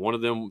 one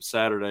of them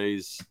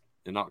Saturdays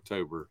in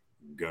October,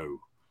 go.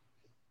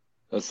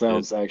 That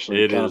sounds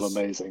actually kind of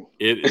amazing.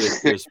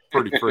 It's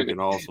pretty freaking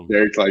awesome.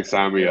 Derek's like,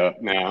 sign me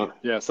up now.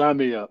 Yeah, sign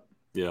me up.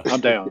 Yeah, I'm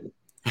down.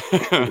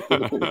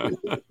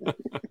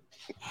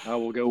 I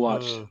will go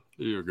watch.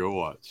 You'll go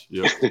watch.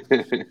 Yeah.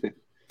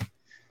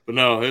 But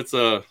no, it's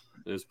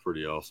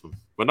pretty awesome.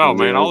 But no,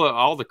 man,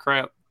 all the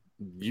crap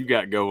you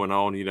got going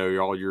on,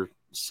 all your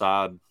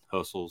side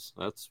hustles,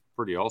 that's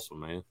pretty awesome,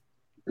 man.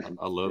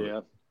 I love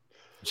it.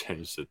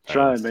 Change it.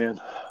 Trying,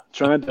 man.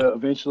 Trying to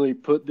eventually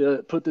put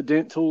the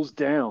dent tools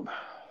down.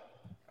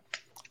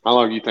 How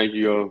long do you think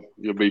you'll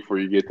be before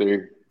you get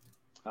there?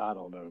 I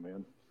don't know,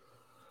 man.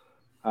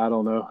 I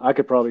don't know. I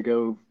could probably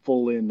go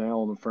full in now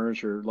on the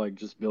furniture, like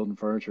just building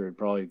furniture, and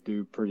probably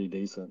do pretty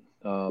decent.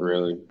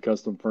 Really?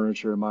 Custom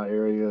furniture in my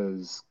area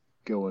is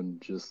going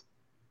just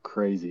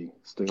crazy.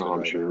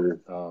 I'm sure.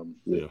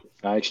 Yeah.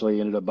 I actually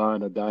ended up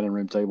buying a dining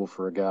room table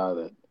for a guy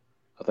that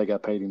I think I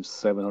paid him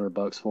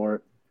 $700 for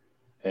it,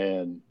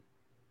 and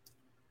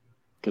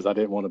because I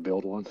didn't want to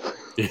build one.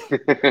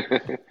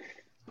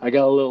 I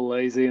got a little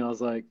lazy, and I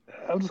was like,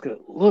 I'm just gonna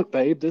look,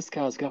 babe. This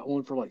guy's got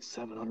one for like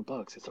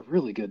 $700. It's a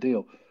really good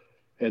deal.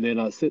 And then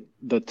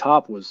the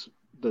top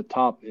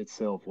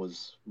itself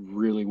was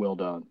really well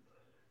done.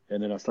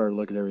 And then I started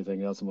looking at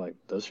everything else. I'm like,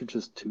 those are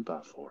just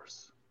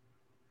 2x4s.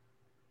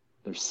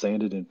 They're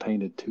sanded and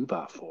painted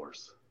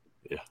 2x4s.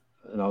 Yeah.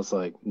 And I was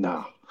like,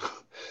 nah.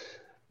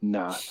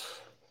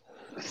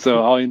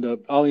 So I'll end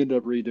up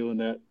redoing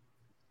that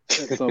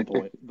at some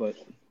point. But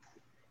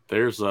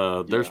there's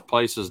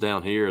places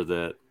down here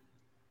that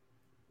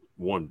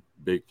one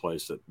big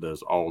place that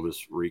does all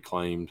this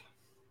reclaimed,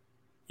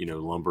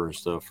 lumber and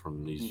stuff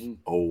from these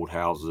old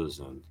houses.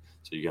 And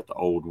so you got the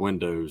old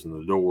windows and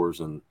the doors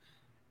and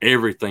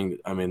everything.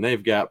 I mean,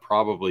 they've got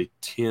probably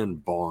 10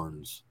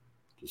 barns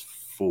just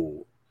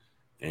full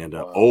and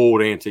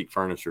old antique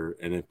furniture.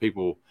 And then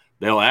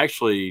they'll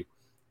actually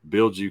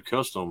build you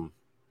custom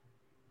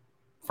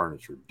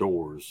furniture,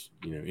 doors,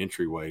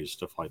 entryways,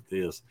 stuff like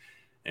this.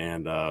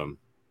 And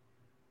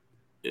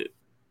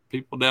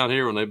people down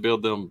here, when they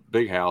build them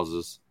big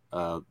houses,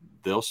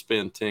 they'll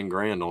spend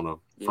 $10,000 on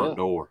a front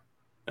door.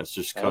 That's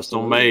just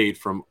custom made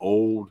from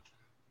old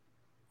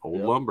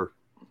lumber,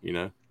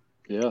 Yeah.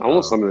 I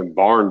want some of them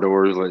barn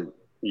doors like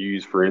you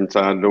use for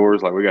inside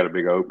doors. Like we got a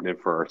big opening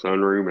for our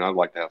sunroom, and I'd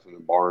like to have some of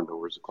them barn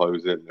doors to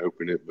close it and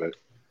open it. But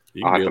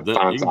you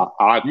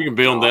can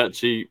build that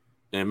cheap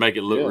and make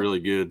it look really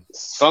good.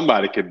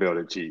 Somebody could build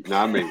it cheap,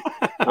 not me.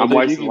 I'm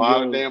wasting a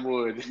lot of damn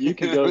wood. You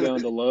can go down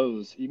to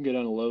Lowe's. You can go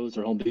down to Lowe's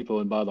or Home Depot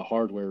and buy the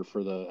hardware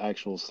for the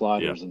actual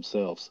sliders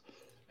themselves,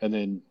 and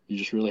then you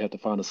just really have to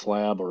find a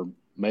slab or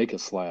make a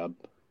slab.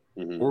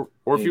 Mm-hmm. Or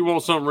if you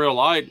want something real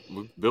light,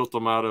 we built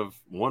them out of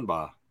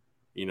 1x,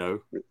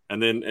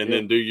 and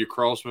then do your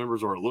cross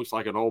members, or it looks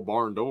like an old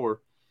barn door,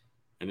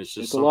 and it's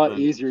just a lot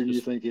easier than you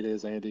think it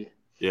is, Andy.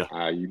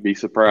 Yeah. You'd be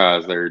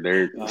surprised there,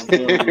 Derek. I'm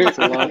telling you,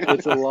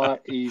 it's a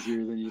lot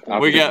easier than you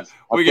think. We got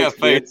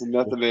faith and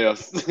nothing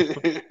else.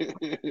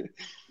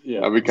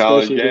 Yeah, I'll be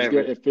calling especially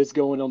Gavin. if it's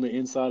going on the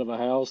inside of a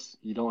house,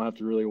 you don't have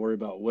to really worry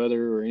about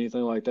weather or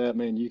anything like that,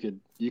 man. You could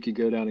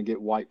go down and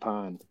get white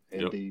pine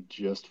and be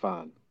just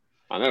fine.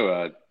 I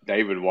know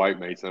David White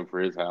made some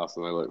for his house,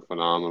 and they look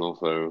phenomenal.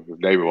 So if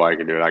David White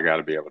can do it, I got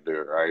to be able to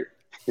do it, right?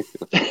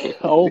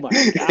 Oh my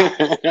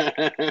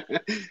God!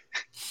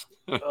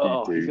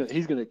 Oh,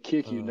 he's gonna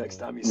kick you next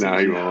time you see him. No,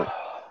 he won't.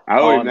 I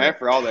owe him that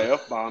for all the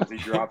F-bombs he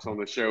drops on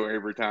the show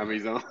every time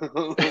he's on.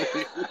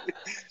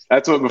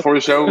 That's what before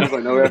the show was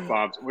like, no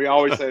F-bombs. We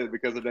always say it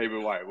because of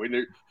David White.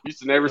 We used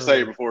to never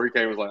say it before he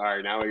came. It was like, all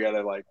right, now we got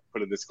to like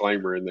put a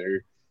disclaimer in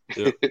there.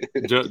 Yep.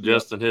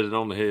 Justin hit it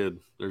on the head.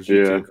 There's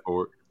YouTube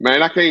for it.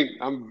 Man,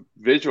 I'm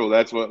visual.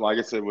 That's what, like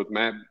I said, with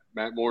Matt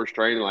Moore's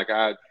training, like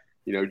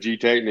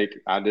G-Technic,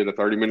 I did a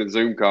 30-minute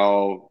Zoom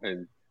call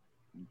and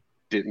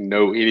didn't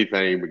know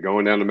anything, but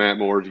going down to Matt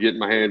Moore's, getting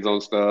my hands on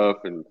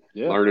stuff and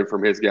learning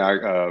from his guy,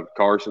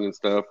 Carson and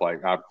stuff,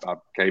 like I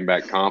came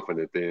back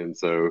confident then.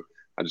 So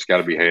I just got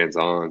to be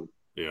hands-on.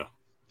 Yeah.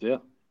 Yeah.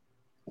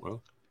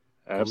 Well,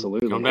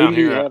 absolutely. Come down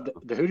here.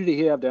 Who did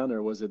he have down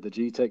there? Was it the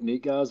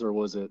G-Technique guys or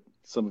was it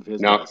some of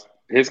his guys?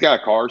 No, his guy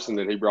Carson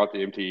that he brought to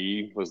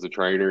MTE was the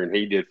trainer, and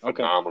he did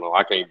phenomenal.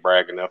 I can't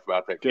brag enough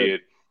about that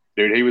kid.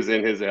 Dude, he was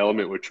in his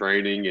element with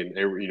training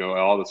and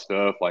all the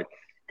stuff, like,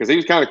 because he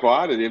was kind of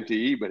quiet at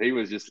MTE, but he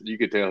was just, you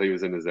could tell he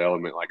was in his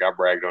element. Like, I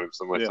bragged on him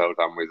so much the whole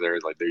time he was there.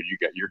 He's like, dude, you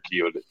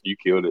killed it. You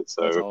killed it.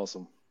 So that's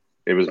awesome.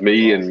 It was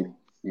me and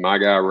my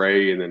guy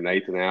Ray and then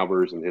Nathan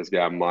Albers and his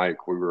guy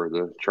Mike. We were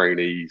the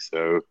trainees.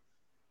 So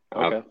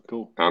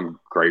cool. I'm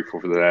grateful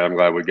for that. I'm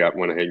glad we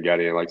went ahead and got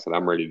in. Like I said,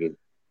 I'm ready to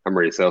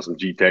sell some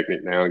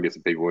G-Technic now and get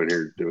some people in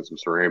here doing some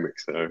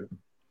ceramics. So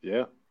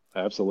yeah,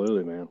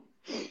 absolutely, man.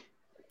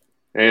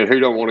 And who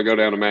don't want to go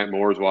down to Matt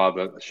Moore's while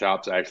the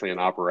shop's actually in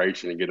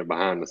operation and get a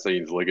behind the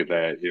scenes look at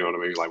that? You know what I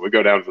mean? Like, we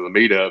go down to the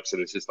meetups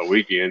and it's just a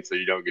weekend, so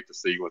you don't get to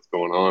see what's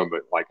going on.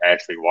 But like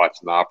actually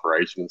watching the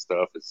operation and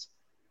stuff, it's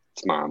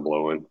mind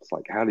blowing. It's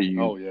like, how do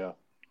you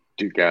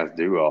guys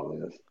do all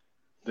this?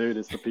 Dude,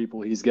 it's the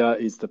people he's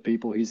got. It's the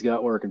people he's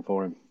got working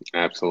for him.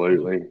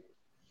 Absolutely.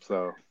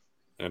 So,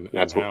 and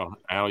that's how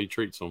he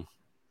treats them.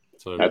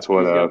 So that's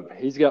what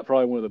he's got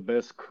probably one of the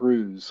best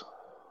crews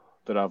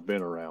that I've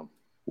been around.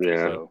 Yeah.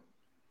 So,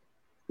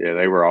 yeah,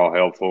 they were all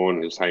helpful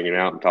and just hanging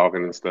out and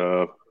talking and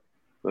stuff.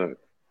 But,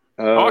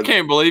 I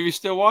can't believe he's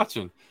still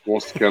watching.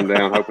 Wants to come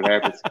down. Hope it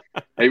happens.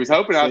 He was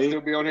hoping I'd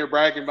still be on here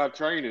bragging about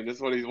training. This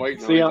is what he's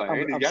waiting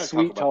on. I'm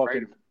sweet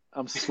talking.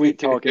 I'm sweet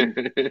talking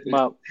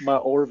my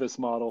Orvis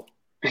model.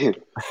 He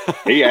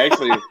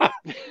actually,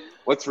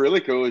 what's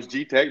really cool is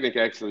G-Technic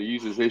actually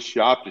uses his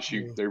shop to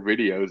shoot their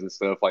videos and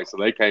stuff. Like, so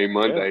they came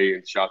Monday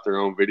and shot their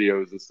own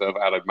videos and stuff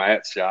out of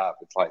Matt's shop.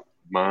 It's like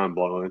mind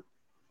blowing.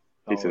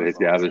 He said his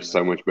guys are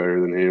so much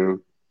better than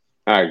him.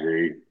 I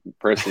agree.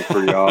 Preston's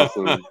pretty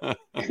awesome.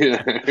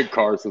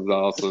 Carson's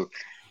awesome.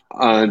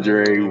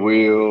 Andre,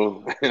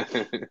 Will.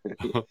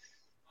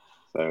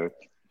 So,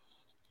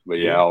 but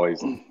yeah, I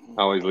always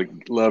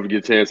love to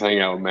get a chance to hang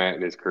out with Matt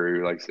and his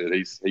crew. Like I said,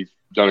 he's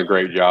done a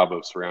great job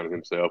of surrounding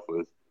himself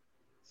with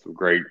some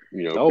great,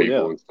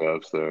 people and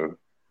stuff. So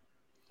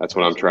that's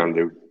what I'm trying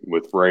to do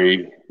with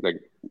Ray, like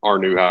our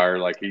new hire.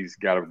 Like, he's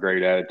got a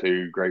great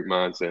attitude, great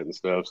mindset and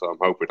stuff. So I'm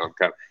hoping I'm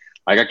kind of,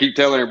 like I keep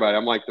telling everybody,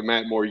 I'm like the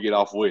Matt Moore you get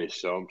off Wish.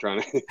 So I'm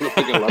trying to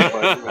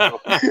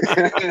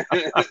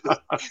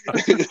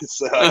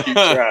so I keep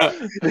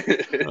trying.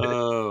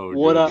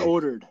 What I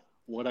ordered,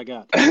 what I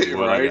got.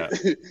 Right?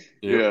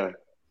 Yeah.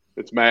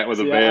 It's Matt with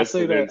the best. I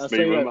say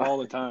that all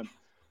the time.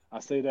 I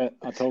say that.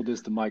 I told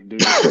this to Mike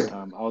Duke all the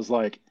time. I was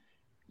like,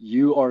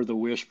 you are the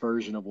Wish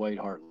version of Wade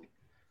Hartley.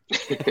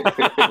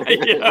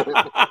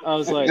 I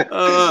was like,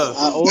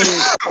 I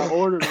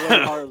ordered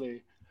Wade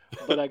Hartley,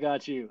 but I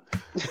got you.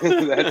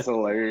 That's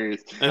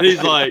hilarious. And he's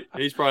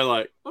probably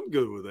like, I'm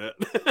good with that.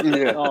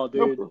 Yeah. Oh,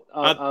 dude,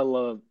 I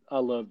love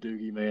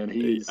Doogie, man.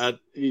 He's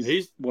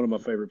one of my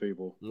favorite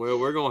people. Well,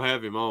 we're gonna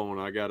have him on.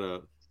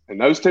 And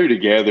those two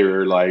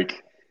together are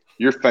like,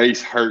 your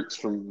face hurts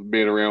from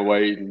being around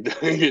Wade and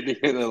getting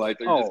together. Like,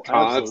 they're just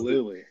constant.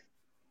 Absolutely.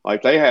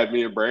 Like, they had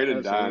me and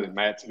Brandon dying at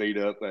Matt's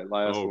meetup that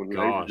last one.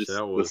 Gosh,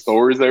 the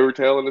stories they were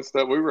telling and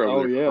stuff. We were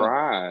over there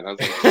crying. I was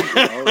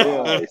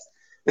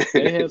like,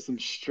 they have some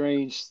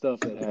strange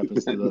stuff that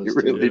happens to those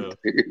really two.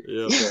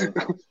 Yeah. So,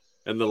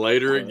 and the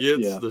later it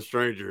gets, the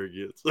stranger it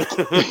gets.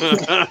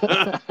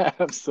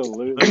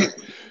 Absolutely.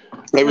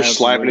 They were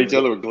slapping each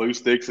other with glue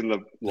sticks in the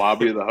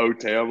lobby of the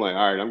hotel. I'm like,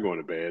 all right, I'm going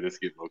to bed. It's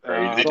getting a little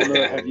crazy. I don't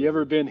know. Have you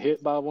ever been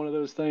hit by one of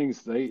those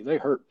things? They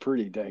hurt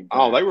pretty dang bad.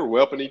 Oh, they were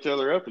whelping each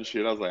other up and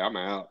shit. I was like, I'm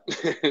out.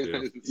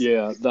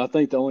 Yeah, I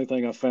think the only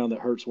thing I found that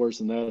hurts worse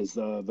than that is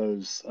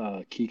those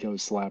Kiko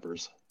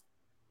slappers.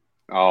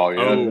 Oh,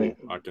 yeah.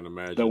 I can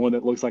imagine. The one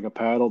that looks like a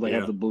paddle. They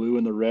have the blue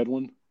and the red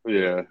one.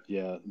 Yeah.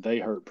 Yeah, they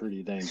hurt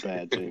pretty dang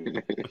bad, too.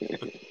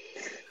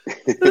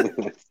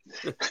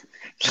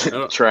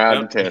 Tried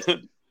and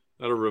tested.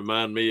 That'll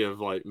remind me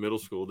of, like, middle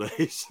school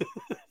days.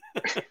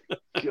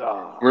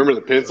 God. Remember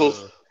the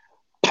pencils?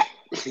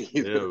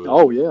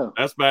 Yeah.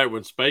 That's back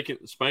when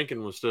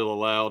spanking was still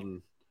allowed,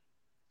 and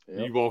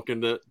you walk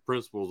into that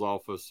principal's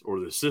office, or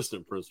the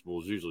assistant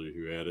principal is usually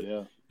who had it.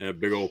 Yeah. And a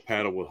big old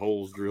paddle with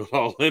holes drilled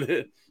all in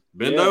it.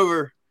 Bend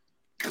over.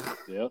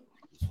 Yep.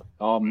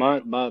 Oh,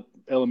 my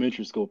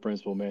elementary school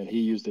principal, man, he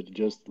used it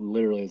just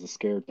literally as a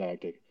scare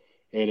tactic,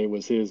 and it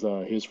was his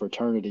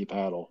fraternity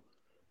paddle,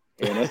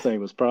 and that thing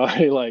was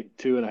probably like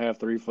 2.5,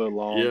 3 foot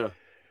long. Yeah.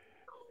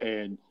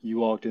 And you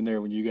walked in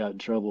there when you got in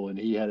trouble, and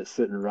he had it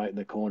sitting right in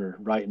the corner,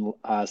 right in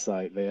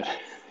eyesight, man.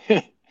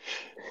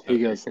 He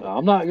goes,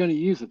 "I'm not going to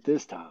use it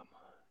this time,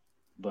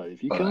 but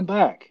if you come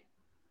back,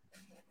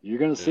 you're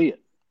going to see it."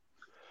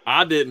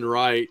 I didn't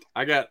write.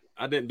 I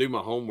didn't do my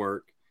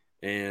homework,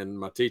 and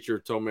my teacher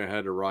told me I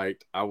had to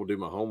write, "I will do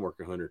my homework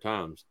 100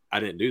 times." I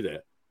didn't do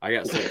that. I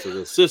got sent to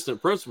the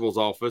assistant principal's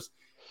office.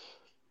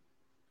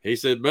 He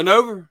said, "Bend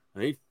over."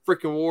 And he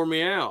freaking wore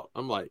me out.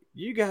 I'm like,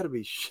 you got to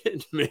be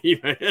shitting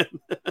me, man.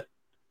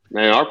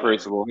 Man, our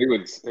principal, he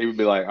would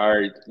be like, "All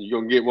right,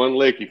 you're gonna get one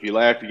lick. If you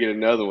laugh, you get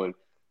another one."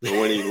 But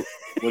when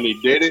he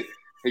did it,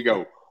 he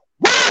go,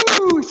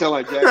 "Woo!" He sound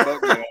like Jack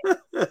Bucknell.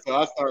 So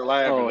I start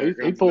laughing.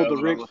 Oh, he pulled the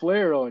Ric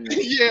Flair on you.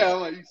 Yeah, I'm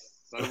like, "You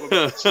son of a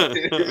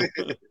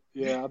bitch."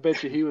 Yeah, I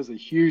bet you he was a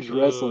huge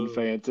wrestling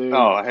fan too.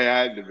 Oh, it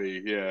had to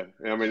be. Yeah,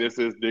 I mean, this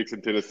is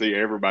Dixon, Tennessee.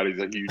 Everybody's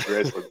a huge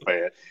wrestling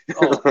fan.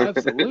 Oh,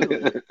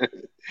 absolutely.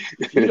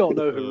 If you don't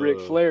know who Ric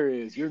Flair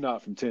is, you're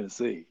not from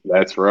Tennessee.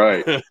 That's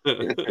right.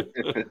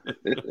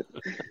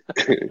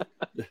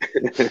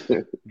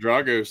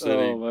 Drago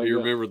said he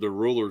remembered the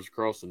rulers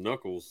across the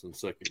knuckles in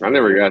second grade. I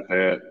never got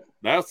that.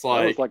 That's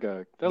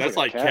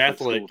like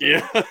Catholic.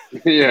 Yeah.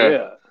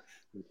 Yeah.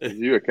 Is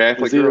you a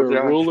Catholic girl,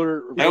 Josh?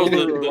 Ruler That was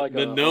or like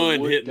the a nun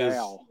wood hitting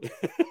dowel.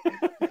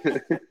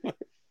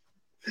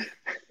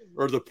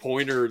 Or the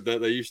pointer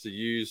that they used to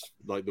use,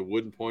 like the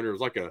wooden pointer. It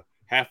was like a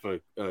half a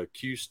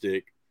cue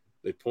stick.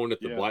 They point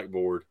at the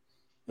blackboard.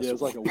 Yeah, it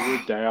was like a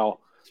wood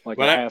dowel, like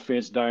a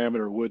half-inch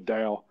diameter wood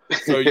dowel.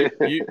 So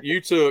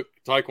you took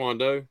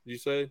Taekwondo, you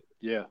say?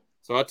 Yeah.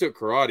 So I took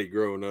karate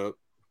growing up,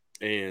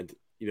 and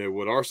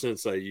what our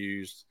sensei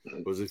used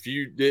was if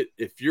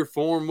your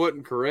form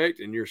wasn't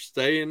correct and you're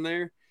staying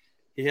there,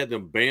 he had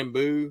them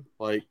bamboo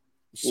like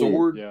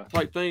sword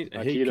type things.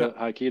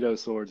 Aikido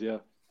swords, yeah.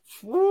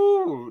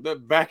 Woo,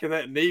 that back of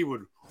that knee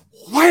would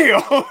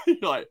wham.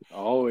 Like,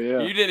 oh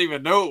yeah. You didn't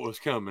even know it was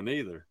coming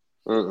either.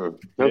 No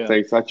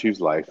thanks. I choose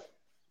life.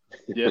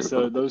 Yeah,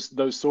 so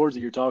those swords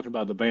that you're talking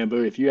about, the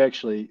bamboo, if you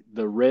actually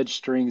the red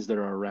strings that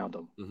are around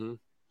them. Mm-hmm.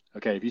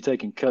 Okay, if you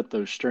take and cut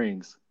those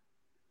strings,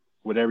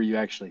 whenever you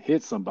actually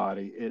hit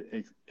somebody,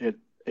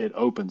 it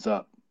opens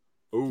up.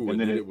 Ooh, and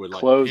then it would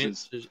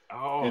closes. Like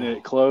and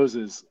it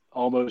closes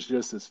almost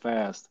just as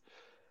fast.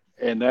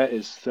 And that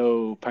is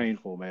so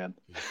painful, man.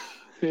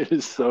 It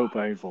is so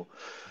painful.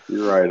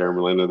 You're right,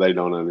 Ermelinda. They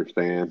don't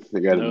understand.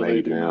 They got it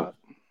made now. Not.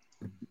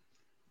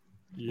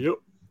 Yep,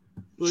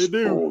 they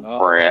do.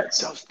 Brats.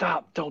 Don't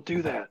stop. Don't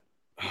do that.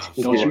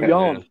 Don't you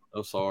yawn. Man.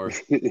 I'm sorry.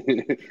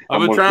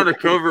 I've been trying to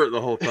cover it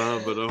the whole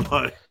time, but I'm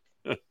like...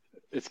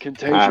 It's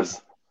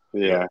contagious.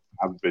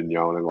 I've been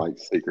yawning like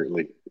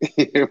secretly.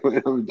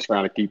 I'm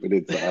trying to keep it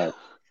inside.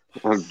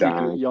 I'm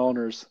dying.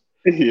 Yawners.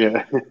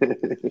 Yeah.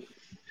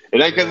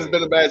 It ain't because it's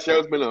been a bad show.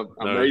 It's been an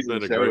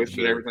amazing show. It's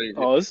been everything.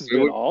 Oh, this has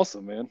been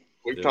awesome, man.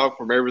 We've talked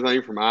from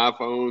everything from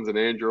iPhones and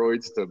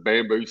Androids to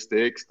bamboo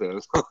sticks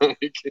to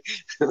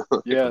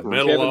Kevin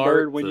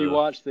Bird, when you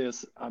watch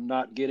this, I'm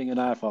not getting an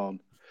iPhone.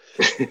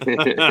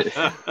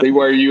 They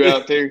wear you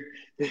out too?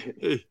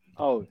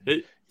 Oh,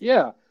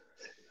 yeah,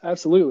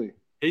 absolutely.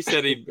 He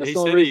said That's the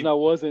only reason I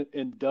wasn't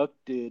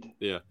inducted.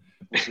 Yeah.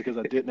 Because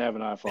I didn't have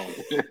an iPhone.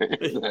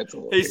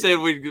 He said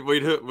we'd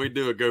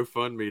do a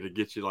GoFundMe to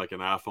get you like an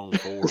iPhone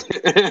 4.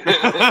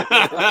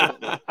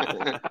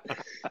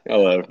 I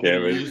love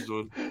Kevin.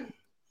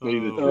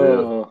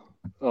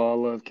 I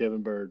love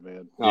Kevin Bird,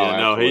 man.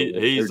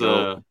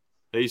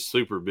 He's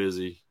super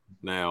busy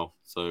now,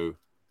 so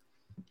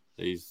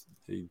he's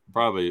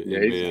probably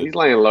he's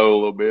laying low a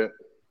little bit.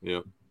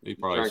 Yep, he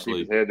probably trying to keep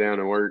his head down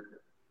and work.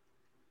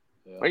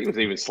 Yeah. He was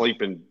even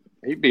sleeping.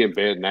 He'd be in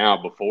bed now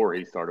before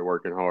he started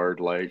working hard.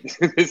 Like,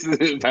 this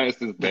is past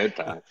his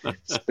bedtime.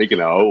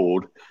 Speaking of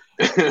old.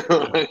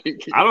 I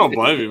don't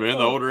blame you, man.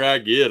 The older I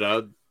get,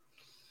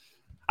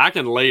 I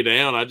can lay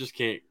down. I just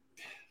can't.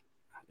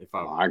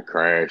 I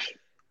crash.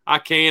 I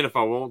can if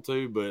I want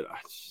to, but I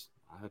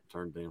have to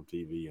turn the damn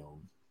TV on.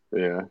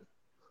 Yeah.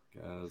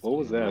 Guys, what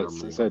was that?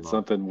 It said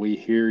something, "We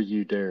hear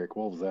you, Derek."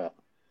 What was that?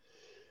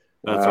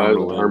 That's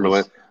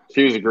Ermelinda.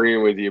 She was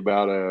agreeing with you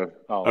about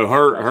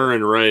her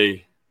and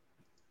Ray.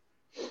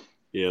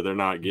 Yeah, they're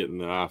not getting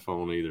the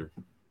iPhone either.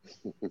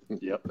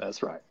 Yep,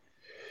 that's right.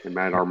 And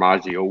Matt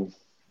Armaggio.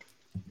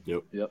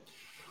 Yep.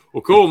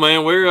 Well, cool,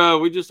 man.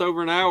 We just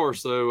over an hour,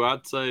 so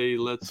I'd say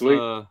let's.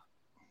 Sweet.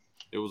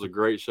 It was a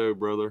great show,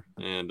 brother,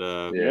 and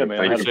man.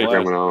 Thanks for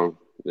coming on.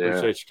 Yeah.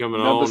 Appreciate you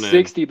coming on. Number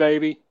 60,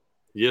 baby.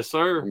 Yes,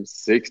 sir. I'm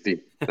 60.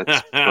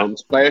 That's something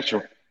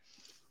special.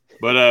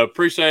 But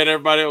appreciate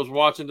everybody that was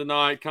watching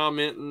tonight,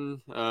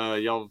 commenting.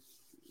 Y'all,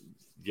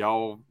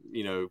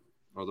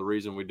 are the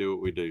reason we do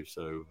what we do.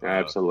 So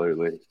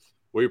absolutely,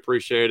 we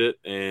appreciate it.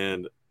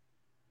 And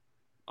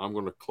I'm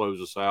going to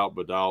close us out,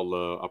 but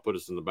I'll put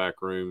us in the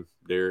back room,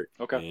 Derek.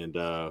 Okay. And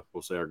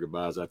we'll say our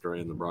goodbyes after I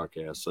end the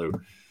broadcast. So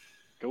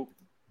cool.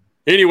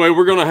 Anyway,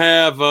 we're going to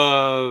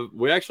have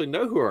we actually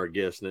know who our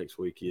guest next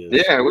week is.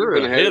 Yeah, we're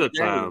ahead of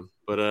time.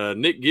 But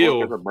Nick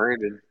Gill.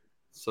 Brandon.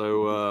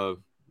 So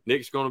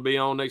Nick's going to be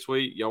on next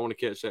week. Y'all want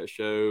to catch that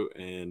show.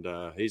 And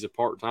he's a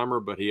part-timer,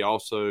 but he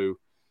also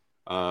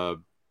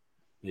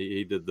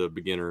he did the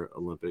beginner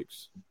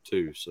Olympics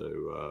too.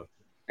 So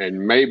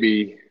and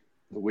maybe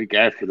the week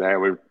after that,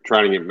 we're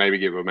trying to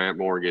get with Matt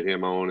Moore, get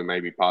him on, and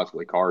maybe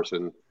possibly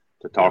Carson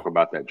to talk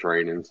about that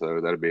training.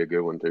 So that'll be a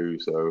good one too.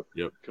 So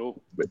yep,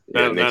 cool. But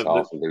Nick's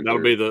awesome.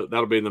 That'll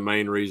be the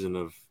main reason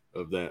of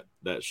that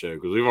show,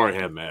 because we've already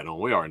had Matt on.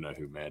 We already know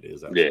who Matt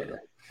is.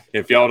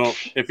 If y'all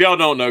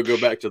don't know, go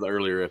back to the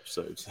earlier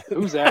episodes.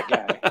 Who's that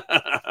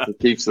guy? He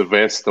keeps the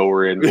vest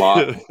store in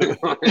locked.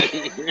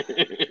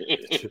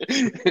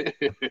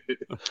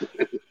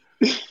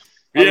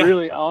 I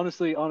really,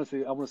 honestly, I'm going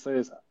to say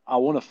this. I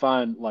want to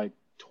find like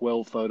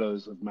 12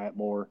 photos of Matt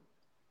Moore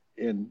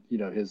in,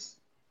 his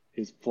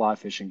fly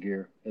fishing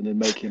gear, and then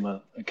make him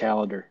a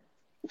calendar.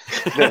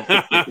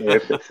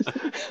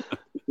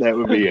 That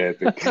would be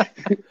epic.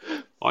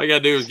 All you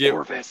gotta do is get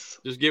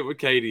with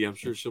Katie. I'm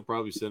sure she'll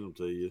probably send them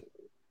to you.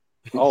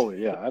 Oh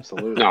yeah,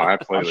 absolutely. No,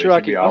 absolutely. I'm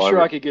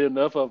sure I could get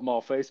enough of them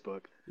on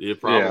Facebook. Yeah,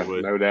 probably.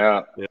 Yeah, no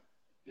doubt.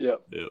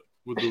 Yep.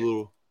 With the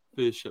little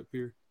fish up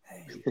here.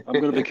 I'm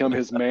going to become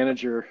his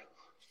manager.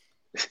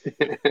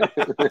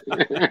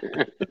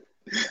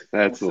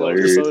 That's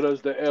hilarious.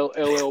 Photos to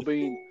LL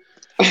Bean.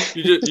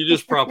 You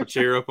just prop a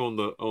chair up on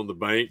the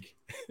bank.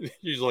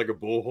 Use like a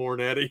bullhorn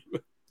at him.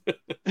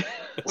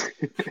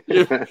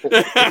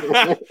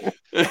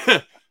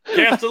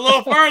 Cast a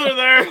little further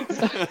there.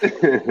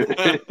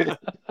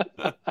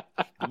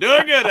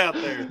 Doing good out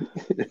there.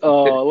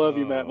 Oh, I love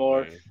you, Matt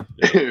Moore.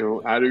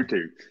 I do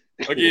too.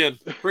 Again,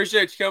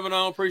 appreciate you coming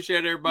on.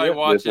 Appreciate everybody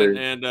watching,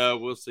 and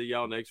we'll see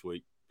y'all next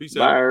week. Peace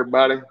out. Bye,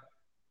 everybody.